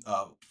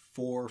 uh,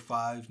 4 or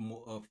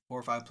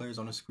 5 players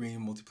on the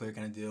screen, multiplayer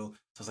kind of deal.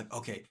 So I was like,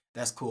 okay,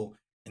 that's cool.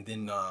 And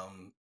then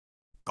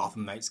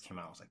Gotham Knights came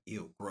out. I was like,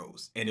 ew,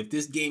 gross. And if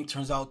this game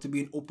turns out to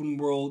be an open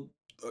world,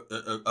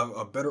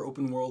 a better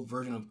open world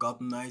version of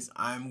Gotham Knights,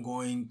 I'm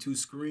going to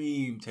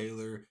scream,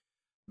 Taylor,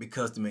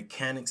 because the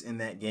mechanics in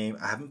that game,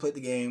 I haven't played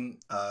the game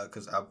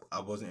because I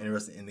wasn't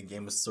interested in the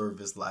game of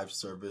service, live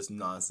service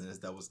nonsense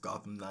that was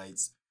Gotham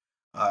Knights.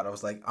 I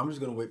was like, I'm just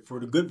gonna wait for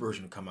the good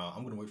version to come out.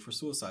 I'm gonna wait for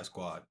Suicide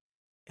Squad.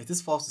 If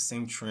this follows the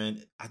same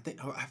trend, I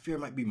fear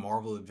it might be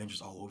Marvel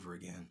Avengers all over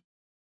again.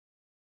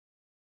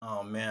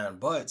 Oh man!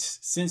 But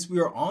since we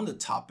are on the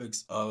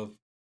topics of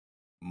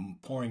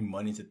pouring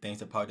money into things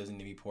that probably doesn't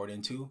need to be poured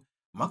into,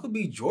 Michael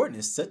B. Jordan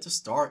is set to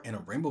star in a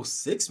Rainbow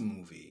Six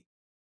movie.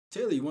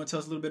 Taylor, you want to tell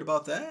us a little bit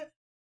about that?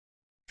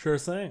 Sure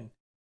thing.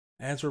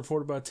 As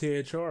reported by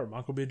THR,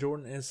 Michael B.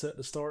 Jordan is set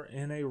to star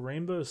in a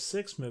Rainbow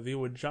Six movie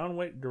with John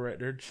Wick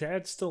director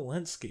Chad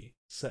Stahelski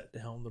set to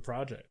helm the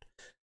project.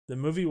 The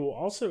movie will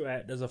also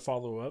act as a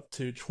follow up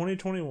to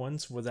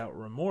 2021's Without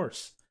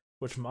Remorse,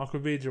 which Michael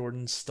B.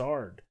 Jordan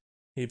starred.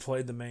 He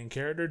played the main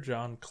character,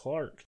 John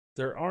Clark.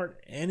 There aren't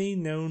any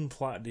known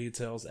plot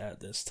details at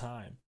this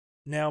time.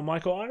 Now,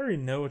 Michael, I already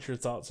know what your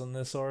thoughts on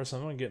this are, so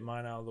I'm going to get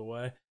mine out of the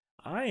way.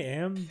 I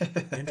am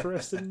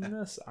interested in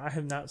this. I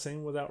have not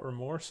seen Without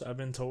Remorse. I've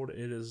been told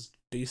it is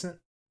decent.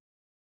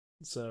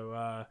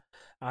 So,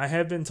 I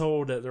have been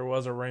told that there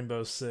was a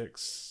Rainbow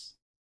Six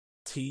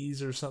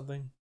tease or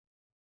something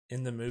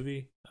in the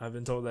movie. I've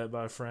been told that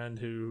by a friend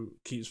who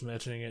keeps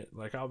mentioning it.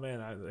 Like, oh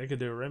man, they could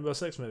do a Rainbow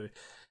Six movie.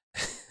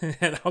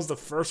 And I was the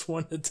first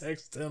one to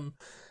text him,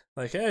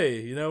 like,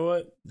 hey, you know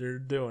what? They're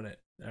doing it.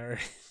 All right.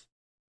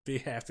 Be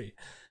happy.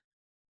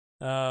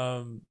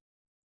 Um,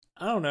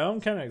 I don't know. I'm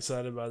kind of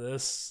excited by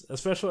this,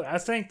 especially I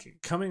think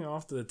coming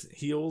off the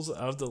heels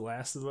of The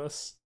Last of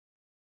Us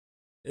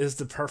is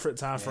the perfect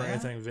time for Yeah.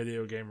 anything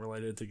video game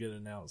related to get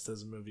announced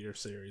as a movie or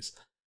series.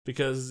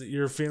 Because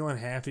you're feeling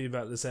happy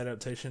about this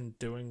adaptation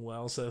doing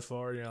well so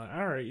far. You're like,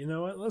 all right, you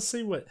know what? Let's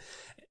see what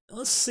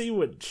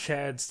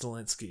Chad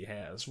Stilinski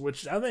has.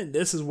 Which I think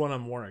this is what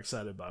I'm more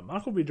excited about.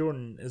 Michael B.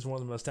 Jordan is one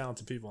of the most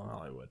talented people in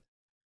Hollywood.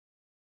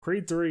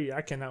 Creed 3,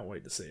 I cannot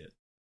wait to see it.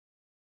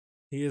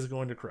 He is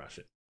going to crush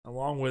it,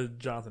 along with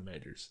Jonathan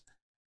Majors.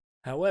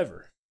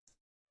 However,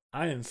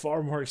 I am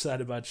far more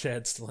excited about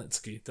Chad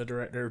Stilinski, the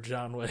director of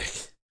John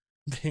Wick,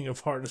 being a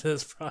part of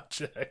this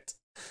project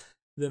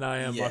than I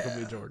am Michael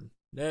B. Yeah. Jordan.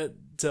 That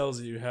tells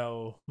you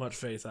how much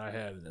faith I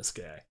have in this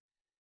guy.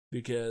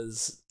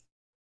 Because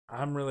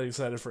I'm really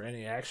excited for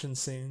any action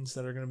scenes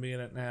that are going to be in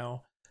it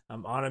now.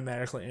 I'm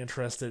automatically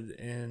interested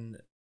in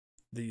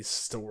the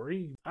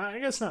story. I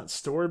guess not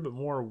story, but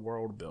more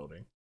world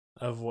building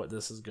of what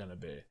this is going to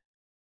be.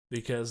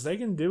 Because they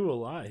can do a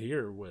lot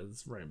here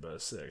with Rainbow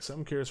Six.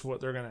 I'm curious what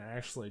they're going to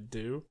actually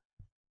do.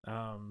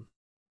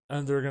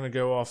 And they're going to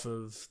go off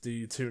of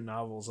the two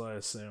novels, I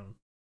assume,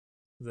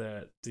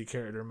 that the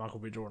character Michael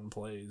B. Jordan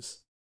plays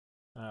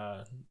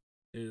uh,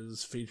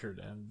 is featured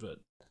in. But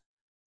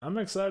I'm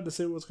excited to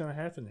see what's going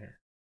to happen here.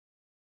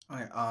 All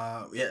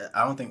right. Yeah,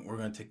 I don't think we're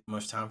gonna take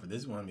much time for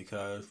this one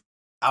because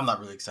I'm not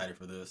really excited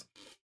for this.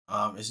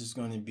 It's just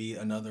going to be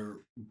another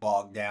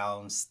bogged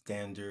down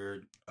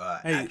standard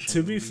Hey, action movie.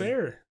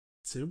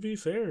 to be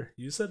fair,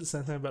 you said the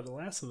same thing about The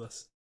Last of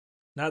Us.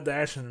 Not the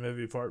action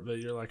movie part, but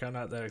you're like, I'm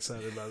not that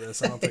excited about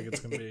this. I don't think it's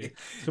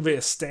gonna be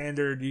a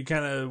standard. You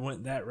kind of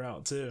went that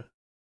route too.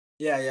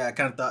 Yeah. I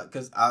kind of thought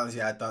because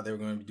honestly, I thought they were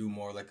going to do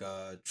more like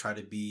a try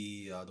to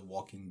be the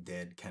Walking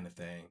Dead kind of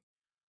thing.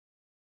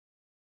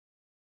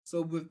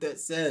 So with that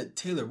said,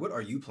 Taylor, what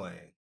are you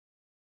playing?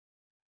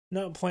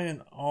 Not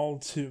playing all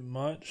too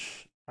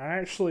much. I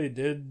actually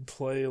did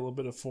play a little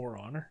bit of For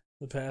Honor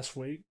the past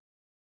week,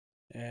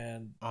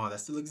 and Oh, that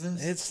still it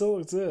exists. still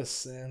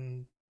exists.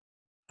 And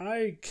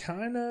I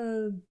kind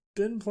of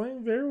been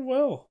playing very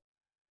well.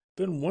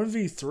 Been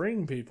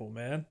 1v3ing people,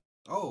 man.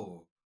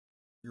 Oh,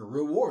 you're a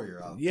real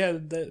warrior out Yeah,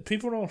 that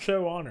people don't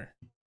show honor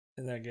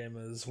in that game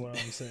is what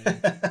I'm saying.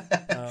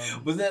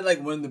 Wasn't that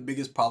like one of the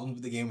biggest problems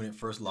with the game when it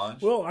first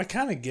launched? Well, I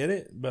kind of get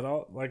it, but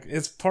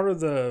it's part of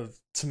the.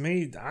 To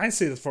me, I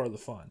see it as part of the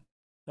fun.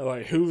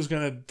 Like, who's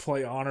gonna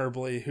play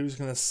honorably? Who's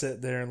gonna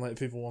sit there and let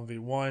people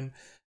 1v1?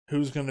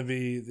 Who's gonna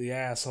be the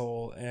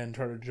asshole and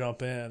try to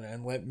jump in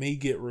and let me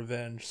get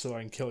revenge so I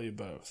can kill you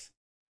both?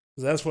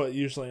 'Cause that's what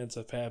usually ends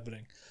up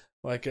happening.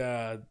 Like,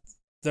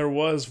 there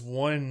was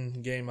one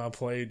game I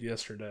played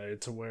yesterday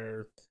to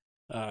where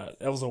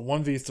it was a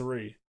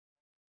 1v3,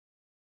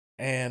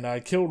 and I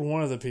killed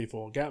one of the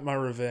people, got my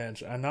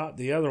revenge. I knocked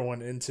the other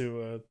one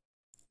into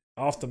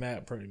off the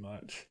map pretty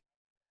much,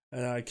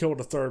 and I killed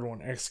the third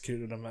one,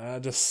 executed him, and I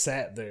just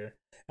sat there.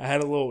 I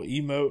had a little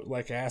emote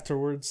like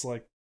afterwards,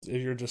 like if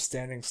you're just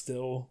standing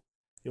still,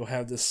 you'll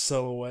have this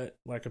silhouette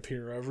like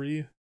appear over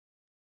you.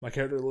 My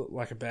character looked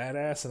like a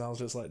badass, and I was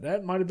just like,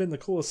 that might have been the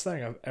coolest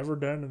thing I've ever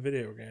done in a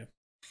video game.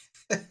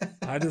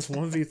 I just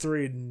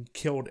 1v3 and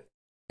killed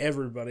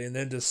everybody, and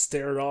then just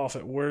stared off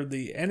at where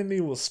the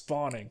enemy was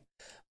spawning,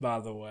 by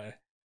the way.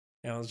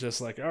 And I was just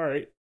like, all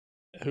right,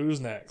 who's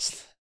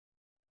next?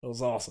 It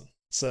was awesome.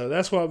 So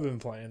that's what I've been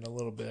playing a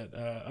little bit.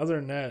 Other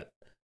than that,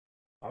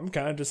 I'm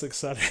kind of just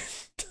excited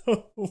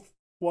to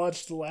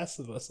watch The Last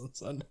of Us on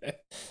Sunday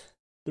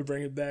to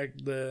bring it back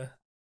to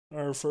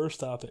our first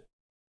topic.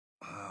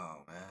 Oh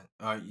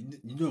man,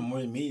 you're doing more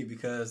than me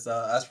because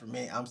as for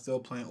me, I'm still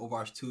playing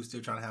Overwatch 2, still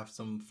trying to have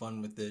some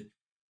fun with it.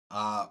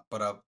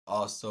 But I've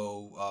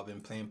also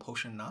been playing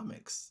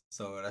Potionomics,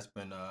 so that's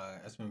been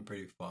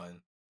pretty fun.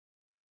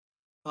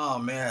 Oh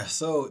man,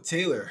 so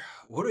Taylor,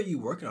 what are you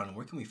working on, and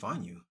where can we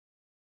find you?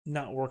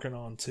 Not working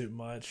on too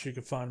much. You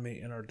can find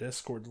me in our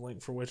Discord,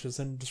 link for which is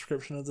in the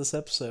description of this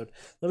episode.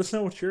 Let us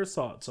know what your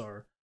thoughts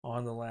are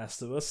on The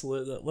Last of Us.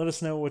 Let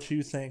us know what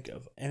you think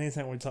of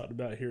anything we talked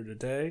about here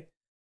today.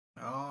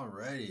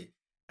 Alrighty.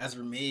 As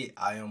for me,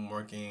 I am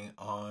working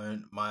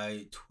on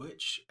my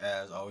Twitch.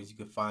 As always, you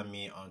can find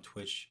me on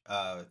Twitch,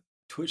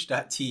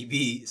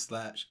 twitch.tv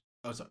slash,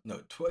 oh, sorry,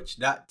 no,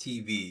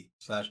 twitch.tv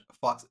slash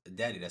Fox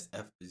Daddy. That's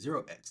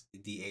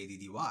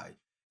F0XDADDY.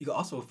 You can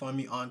also find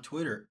me on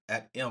Twitter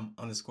at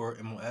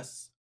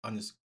M_MOS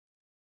underscore.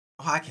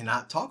 Oh, I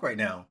cannot talk right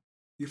now.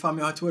 You can find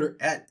me on Twitter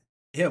at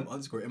him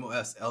underscore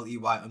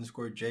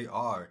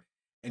MOSLEY_JR.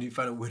 And you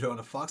find a widow on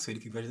a fox hoodie,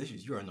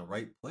 congratulations, you're in the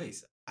right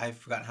place. I've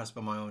forgotten how to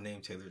spell my own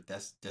name, Taylor.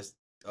 That's just,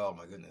 oh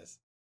my goodness.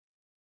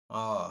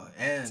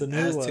 It's And a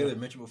as new Taylor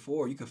mentioned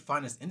before, you can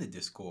find us in the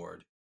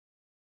Discord.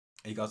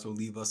 And you can also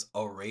leave us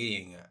a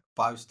rating.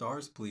 5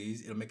 stars,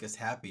 please. It'll make us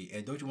happy.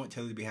 And don't you want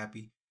Taylor to be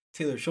happy?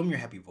 Taylor, show me your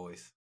happy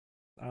voice.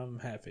 I'm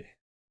happy.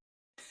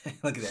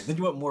 Look at that. Don't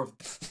you want more of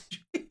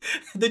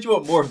don't you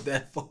want more of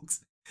that,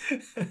 folks?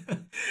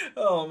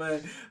 Oh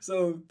man.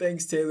 So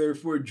thanks, Taylor,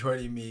 for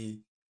joining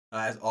me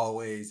as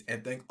always.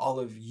 And thank all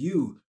of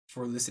you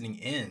for listening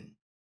in.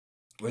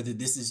 Whether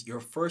this is your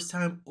first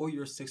time or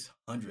your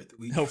 600th,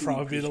 we It'll truly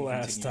probably be the appreciate you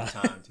last taking your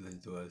time. time to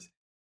listen to us.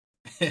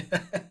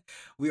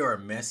 We are a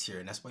mess here,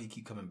 and that's why you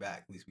keep coming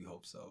back. At least we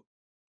hope so.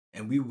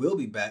 And we will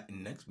be back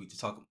next week to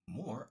talk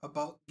more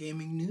about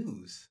gaming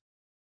news.